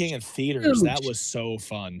Huge, Lion King in theaters. That huge. was so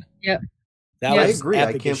fun. Yep. That Yeah. I was agree. I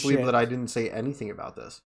epic can't as believe shit. that I didn't say anything about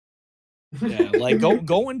this. Yeah, like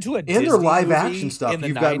go into a And Disney their live movie action stuff. in the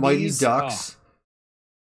You've got Mighty 90s, Ducks.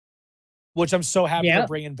 which I'm so happy they're Yep.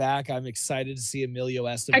 bringing back. I'm excited to see Emilio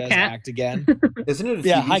Estevez Cat. act again. Isn't it a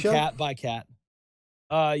Yeah, TV hi show? Cat, bye Cat.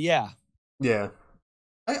 Yeah, Yeah.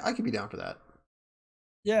 I could be down for that.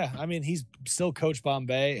 yeah. I mean, he's still Coach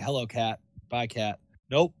Bombay. Hello, Cat, bye Cat.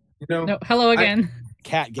 Nope, You know, No, hello again.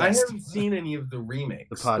 Cat I guest. haven't seen any of the remakes,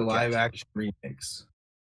 The podcast. the live action remakes.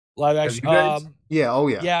 Live Have action. you guys? Yeah, oh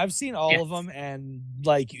yeah. Yeah, I've seen all Yes. of them, and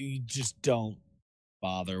like you just don't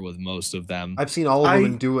bother with most of them. I've seen all of them I-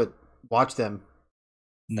 and do it. Watch them.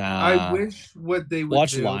 Nah, I wish what they would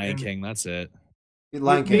watch do, Lion and King. That's it.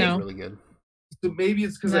 Lion King No. is really good. So maybe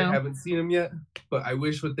it's because I No. haven't seen them yet, but I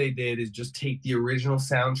wish what they did is just take the original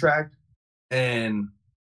soundtrack and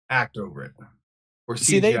act over it. Or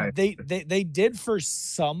See, CGI. they did for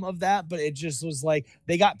some of that, but it just was like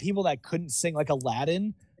they got people that couldn't sing, like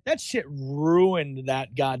Aladdin. That shit ruined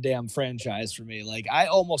that goddamn franchise for me. Like I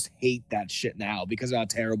almost hate that shit now because of how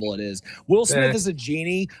terrible it is. Will Smith Eh. is a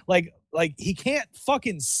genie. Like he can't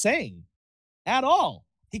fucking sing at all.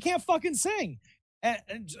 He can't fucking sing.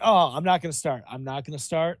 Oh, I'm not gonna start.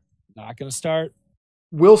 Not gonna start.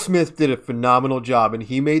 Will Smith did a phenomenal job, and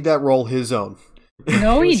he made that role his own.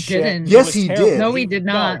 No, It he was shit. didn't. Yes, was he terrible. did. No, he did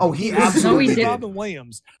not. Oh, he was absolutely did. Robin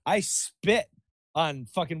Williams. I spit on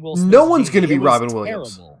fucking Will Smith. No one's gonna be Robin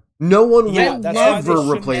Williams. Williams. No one Yeah, will that's why they ever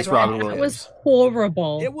should replace never Robin have- That Williams. was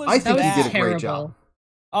horrible. It was I think that he was did a great terrible.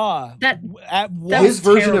 job. That at That His was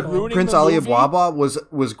version terrible. of Prince Ali of Waba was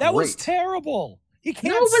that great. was terrible. He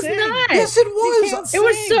can't No, it was sing. not. Yes, it He was. can't it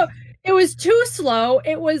was sing. so. It was too slow.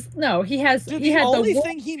 It was no. He has. Dude, he the had only the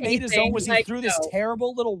thing he wolf made his thing, own was he like, threw this no.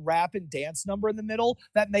 terrible little rap and dance number in the middle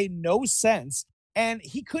that made no sense, and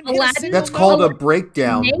he couldn't hit a Aladdin- single That's called note. a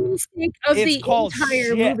breakdown. namesake of It's the called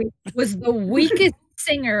entire shit. movie was the weakest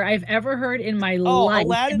singer I've ever heard in my Oh, life.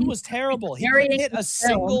 Aladdin And was terrible. He carrying couldn't hit the a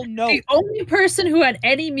single film. note. The only person who had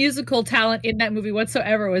any musical talent in that movie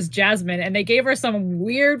whatsoever was Jasmine, and they gave her some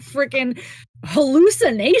weird freaking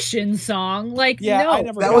hallucination song. Like, Yeah, no, I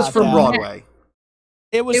never That was got from that. Broadway.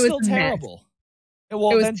 It was It was still a mess. terrible.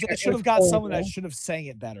 Well, It was then ter- they it should have was got someone that horrible. should have sang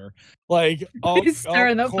it better. Like, oh, Stir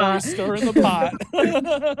in the Corey, pot. stir in the pot.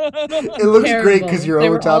 It looks great terrible. because you're They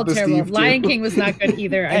over were all top of terrible. Steve. too. Lion King was not good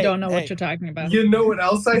either. I Hey, don't know hey. what you're talking about. You know what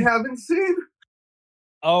else I haven't seen?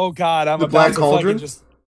 Oh God, I'm The about Black to fucking Cauldron? just.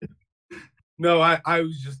 No, I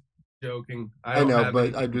was just joking. I don't know, have but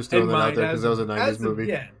anything I'm just in throwing that out mind there because as that was a of- 90s as of movie.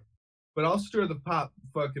 yet. But I'll stir the pot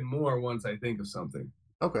fucking more once I think of something.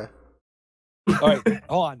 Okay. All right,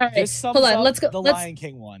 hold on. All right, This sums hold on, up let's go- the let's- Lion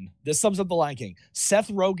King one. This sums up the Lion King. Seth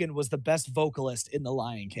Rogen was the best vocalist in the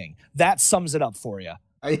Lion King. That sums it up for you.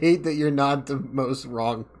 I hate that you're not the most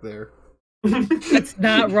wrong there. That's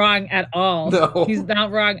not wrong at all. No. He's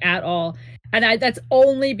not wrong at all. And that's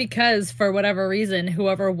only because, for whatever reason,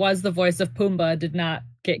 whoever was the voice of Pumbaa did not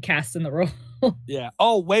get cast in the role. Yeah.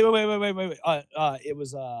 Oh, wait. It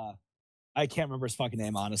was I can't remember his fucking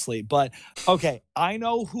name, honestly. But okay, I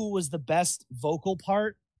know who was the best vocal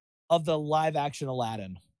part of the live action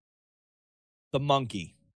Aladdin. The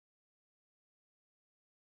monkey.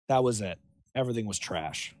 That was it. Everything was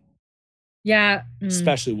trash. Yeah.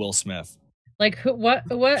 Especially Will Smith. Like, what?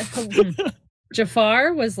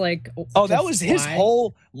 Jafar was like. Oh, that just was his why?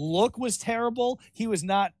 whole look was terrible. He was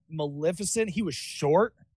not Maleficent. He was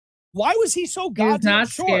short. Why was he so He was goddamn not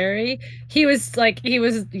short? scary.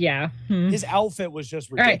 Yeah. His outfit was just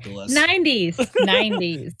All right. ridiculous. 90s.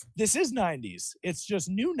 90s. This is 90s. It's just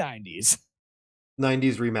new 90s.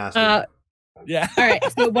 90s remastered. Yeah. All right.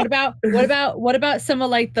 So what about some of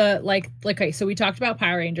like okay, so we talked about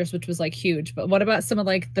Power Rangers, which was like huge, but what about some of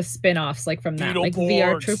like the spin-offs like from that, like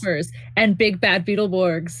VR Beetleborgs. Troopers and Big Bad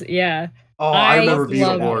Beetleborgs? Yeah. Oh, I remember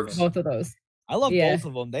love Beetleborgs. both of those. I love Yeah. both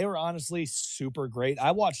of them. They were honestly super great.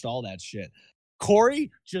 I watched all that shit.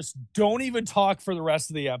 Corey, just don't even talk for the rest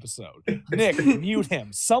of the episode. Nick, mute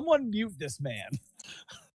him. Someone mute this man.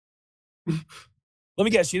 Let me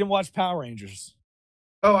guess, you didn't watch Power Rangers.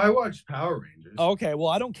 Oh, I watched Power Rangers. Okay, well,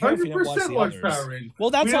 I don't care if you didn't watch 100% the watched others. Power Rangers. Well,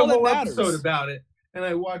 that's we all had a that whole matters. episode about it, and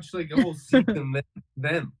I watched like a whole season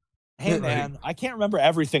then. Hey, man, I can't remember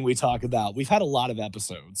everything we talk about. We've had a lot of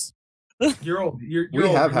episodes. You're old. We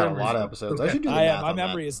old. have had a Remember lot of stuff. episodes. Okay. I should do the math My on that.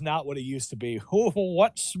 memory is not what it used to be.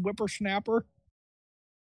 What's whippersnapper?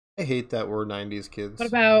 I hate that we're 90s kids. What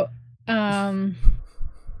about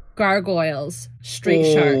gargoyles,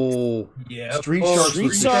 street sharks? Oh, Yeah. Street Sharks Street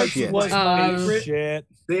was the Sharks shit. was my favorite. shit.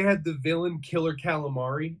 They had the villain Killer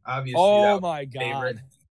Calamari. Obviously, Oh that was my god! favorite.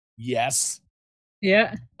 Yes.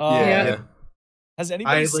 Yeah. Yeah. Has I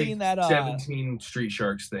anybody had like seen that? 17 Street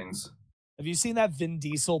Sharks things. Have you seen that Vin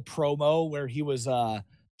Diesel promo where he was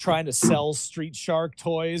trying to sell Street Shark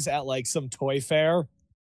toys at like some toy fair?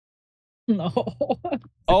 No.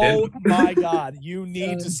 Oh my god, you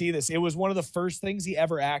need to see this. It was one of the first things he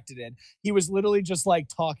ever acted in. He was literally just like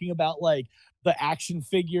talking about like the action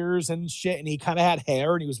figures and shit, and he kind of had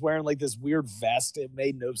hair and he was wearing like this weird vest. It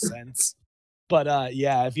made no sense. But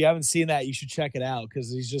yeah, if you haven't seen that, you should check it out because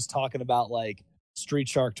he's just talking about like Street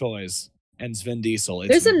Shark toys and Vin Diesel. It's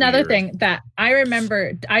There's another weird. thing that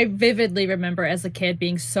I vividly remember as a kid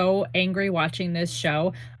being so angry watching this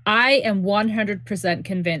show. I am 100%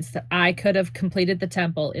 convinced that I could have completed the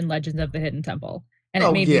temple in Legends of the Hidden Temple. And it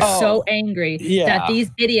Oh, made yeah. me so angry Yeah. that these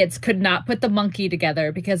idiots could not put the monkey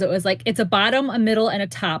together because it was like, it's a bottom, a middle, and a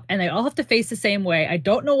top, and they all have to face the same way. I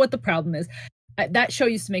don't know what the problem is. That show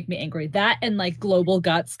used to make me angry. That and like Global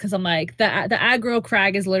Guts, because I'm like, the aggro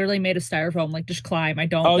crag is literally made of styrofoam. Like, just climb. I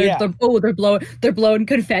don't. Oh, yeah. They're blowing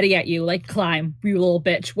confetti at you. Like, climb, you little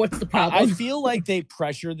bitch. What's the I problem? feel like they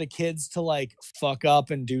pressure the kids to like fuck up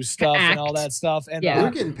and do stuff and all act. that stuff. And Yeah.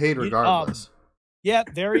 They're getting paid regardless. yeah,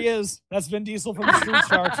 there he is. That's Vin Diesel from the Street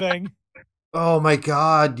Shark thing. Oh my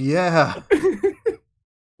god, yeah.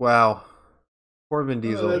 Wow. Poor Vin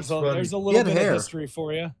Diesel. that's funny. There's a He little had bit hair. of history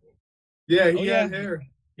for you. Yeah, Oh, he yeah. had hair.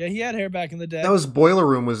 Yeah, he had hair back in the day. That was Boiler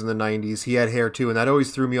Room was in the 90s. He had hair too, and that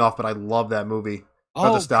always threw me off, but I love that movie.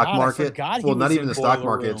 About the stock God, I market. forgot he Well, not was even in the stock Boiler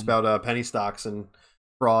market. It's Room. about penny stocks and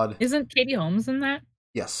fraud. Isn't Katie Holmes in that?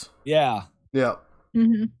 Yes. Yeah, Yeah.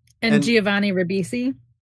 Mm-hmm. And And- Giovanni Ribisi.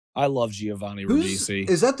 I love Giovanni Who's, Ribisi.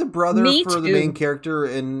 is that the brother Me for the too. main character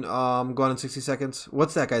in Gone in 60 Seconds?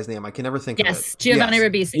 What's that guy's name? I can never think of Yes, it. Giovanni Yes.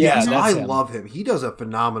 Ribisi. Yeah, Yes, Mhm. that's I him. love him. He does a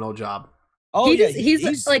phenomenal job. Oh He yeah, just-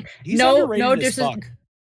 he's like, he's no underrated as fuck.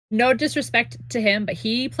 No disrespect to him, but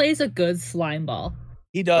he plays a good slime ball.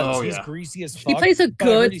 He does. Oh, He's yeah. greasy as fuck. He plays a but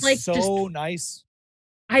I heard good, he's like, so just- nice.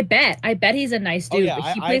 I bet he's a nice dude, Oh yeah,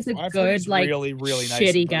 but he plays a I've heard he's good, like, really, really nice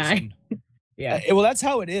shitty in guy. person. Yeah. Well, that's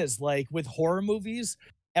how it is. Like with horror movies,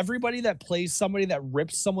 everybody that plays somebody that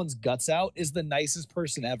rips someone's guts out is the nicest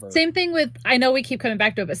person ever. Same thing with, I know we keep coming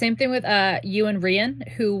back to it, but same thing with Ewan Rian,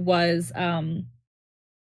 who was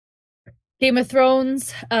Game of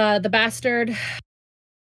Thrones, the bastard.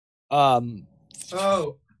 Um,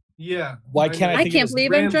 Oh, yeah. Why can't I I think can't of his-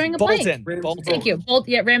 believe I'm drawing a blank. Bolton. Ramsey Bolton. Thank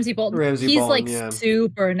you. Ramsey Bolton. Ramsey he's Bolton, like yeah.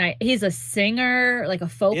 super nice. He's a singer, like a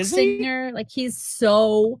folk Is he? singer. Like, he's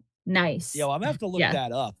so nice. Yo, I'm gonna have to look Yeah.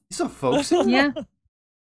 that up. He's a folk singer? Yeah.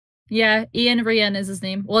 Yeah, Ian Rian is his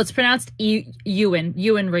name. Well, it's pronounced Ewan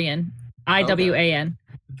Rian. IWAN.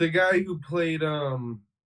 The guy who played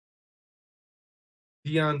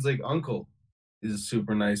Dion's like uncle is a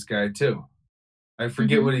super nice guy too. I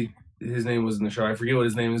forget Mhm. what his name was in the show. I forget what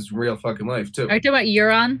his name is in real fucking life too. Are you talking about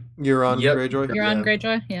Euron? You're on Yep. Greyjoy? Euron Yeah.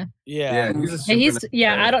 Greyjoy? Yeah. Yeah. Yeah, he's a super And he's nice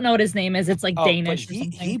yeah, guy. I don't know what his name is. It's like Oh, but Danish or he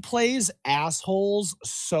something. plays assholes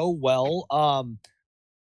so well.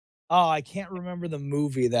 Oh, I can't remember the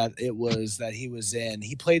movie that it was that he was in.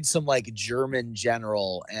 He played some like German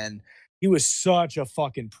general, and he was such a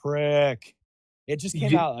fucking prick. It just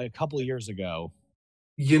came Ye- out like, a couple of years ago.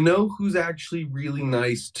 You know who's actually really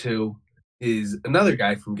nice too is another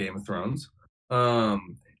guy from Game of Thrones.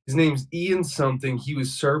 His name's Ian something. He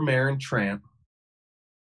was Sir Marin Trant.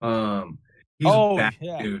 He was Oh, a bad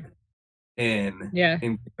yeah. dude in Yeah.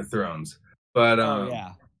 Game of Thrones. But Oh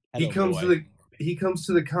yeah, he Hello, comes boy.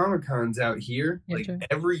 to the Comic Cons out here Yeah, like sure.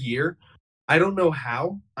 every year. I don't know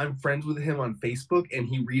how. I'm friends with him on Facebook, and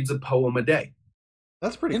he reads a poem a day.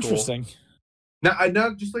 That's pretty Interesting. Now I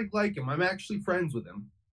not just like him. I'm actually friends with him.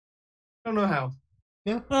 I don't know how. cool.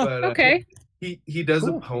 Yeah. But, Okay. He does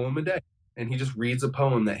Cool. a poem a day, and he just reads a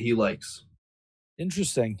poem that he likes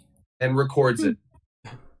Interesting. and records it.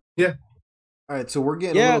 All right, so we're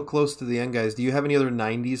getting a Yeah. little close to the end, guys. Do you have any other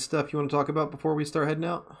 90s stuff you want to talk about before we start heading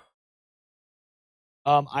out?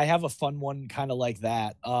 I have a fun one kind of like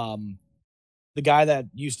that. the guy that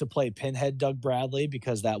used to play Pinhead, Doug Bradley,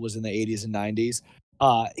 because that was in the 80s and 90s.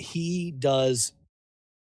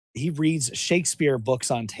 He reads Shakespeare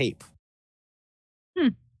books on tape.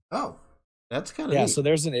 Oh, that's kind of Yeah, neat. so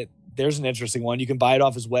there's an interesting one. You can buy it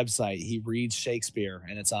off his website. He reads Shakespeare,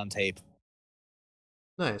 and it's on tape.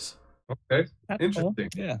 Nice. Okay, That's cool.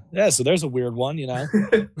 interesting. Yeah. So there's a weird one, you know.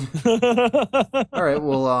 All right.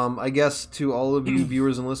 Well, I guess to all of you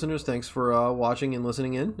viewers and listeners, thanks for watching and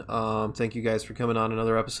listening in. Thank you guys for coming on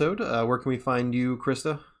another episode. Where can we find you,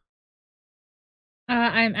 Krista?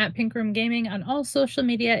 I'm at Pink Room Gaming on all social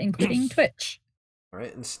media, including Twitch. All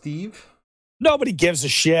right, and Steve. Nobody gives a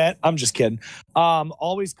shit. I'm just kidding.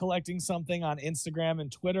 Always collecting something on Instagram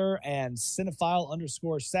and Twitter, and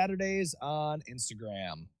Cinephile_Saturdays on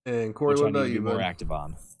Instagram. And Corey, Which what I need about to be you, more bud? active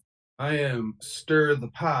on. I am Stir the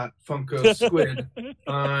Pot Funko Squid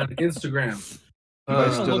on Instagram. By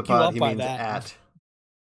gonna stir the look you pot, up he by means that.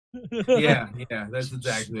 at. Yeah, that's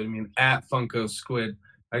exactly what I mean. At Funko Squid.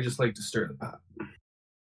 I just like to stir the pot.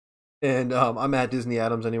 And I'm at Disney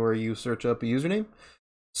Adams anywhere you search up a username.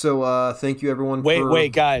 So thank you everyone.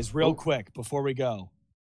 Wait, guys, real Oh. quick before we go.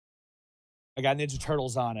 I got Ninja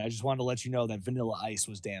Turtles on it. I just wanted to let you know that Vanilla Ice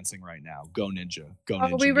was dancing right now. Go Ninja. Go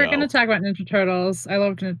Ninja. Oh, we were go. going to talk about Ninja Turtles. I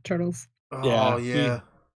love Ninja Turtles. Oh Yeah, yeah.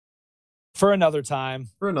 For another time.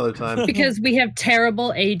 For another time. Because we have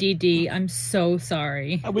terrible ADD. I'm so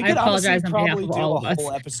sorry. We I could apologize honestly on behalf probably of do all a of us.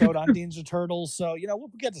 whole episode on Ninja Turtles. So, we'll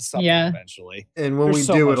get to something Yeah. eventually. And when There's we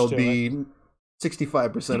so do, much it'll to be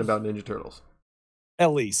 65% about Ninja Turtles.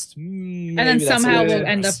 At least. And then somehow we'll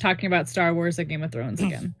end up talking about Star Wars and Game of Thrones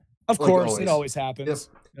again. Of like course, always. it always happens.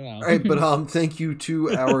 All right, but Mm-hmm. thank you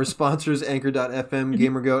to our sponsors, Anchor.fm,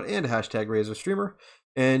 GamerGoat, and #RazorStreamer.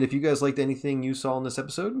 And if you guys liked anything you saw in this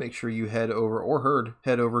episode, make sure you head over to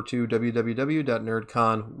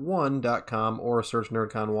www.nerdcon1.com or search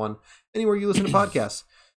NerdCon1 anywhere you listen to podcasts.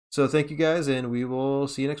 So thank you guys, and we will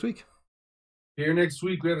see you next week. Here next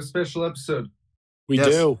week, we have a special episode. We Yes,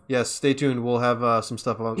 do. Yes, stay tuned. We'll have some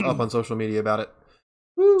stuff up on social media about it.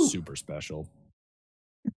 Woo! Super special.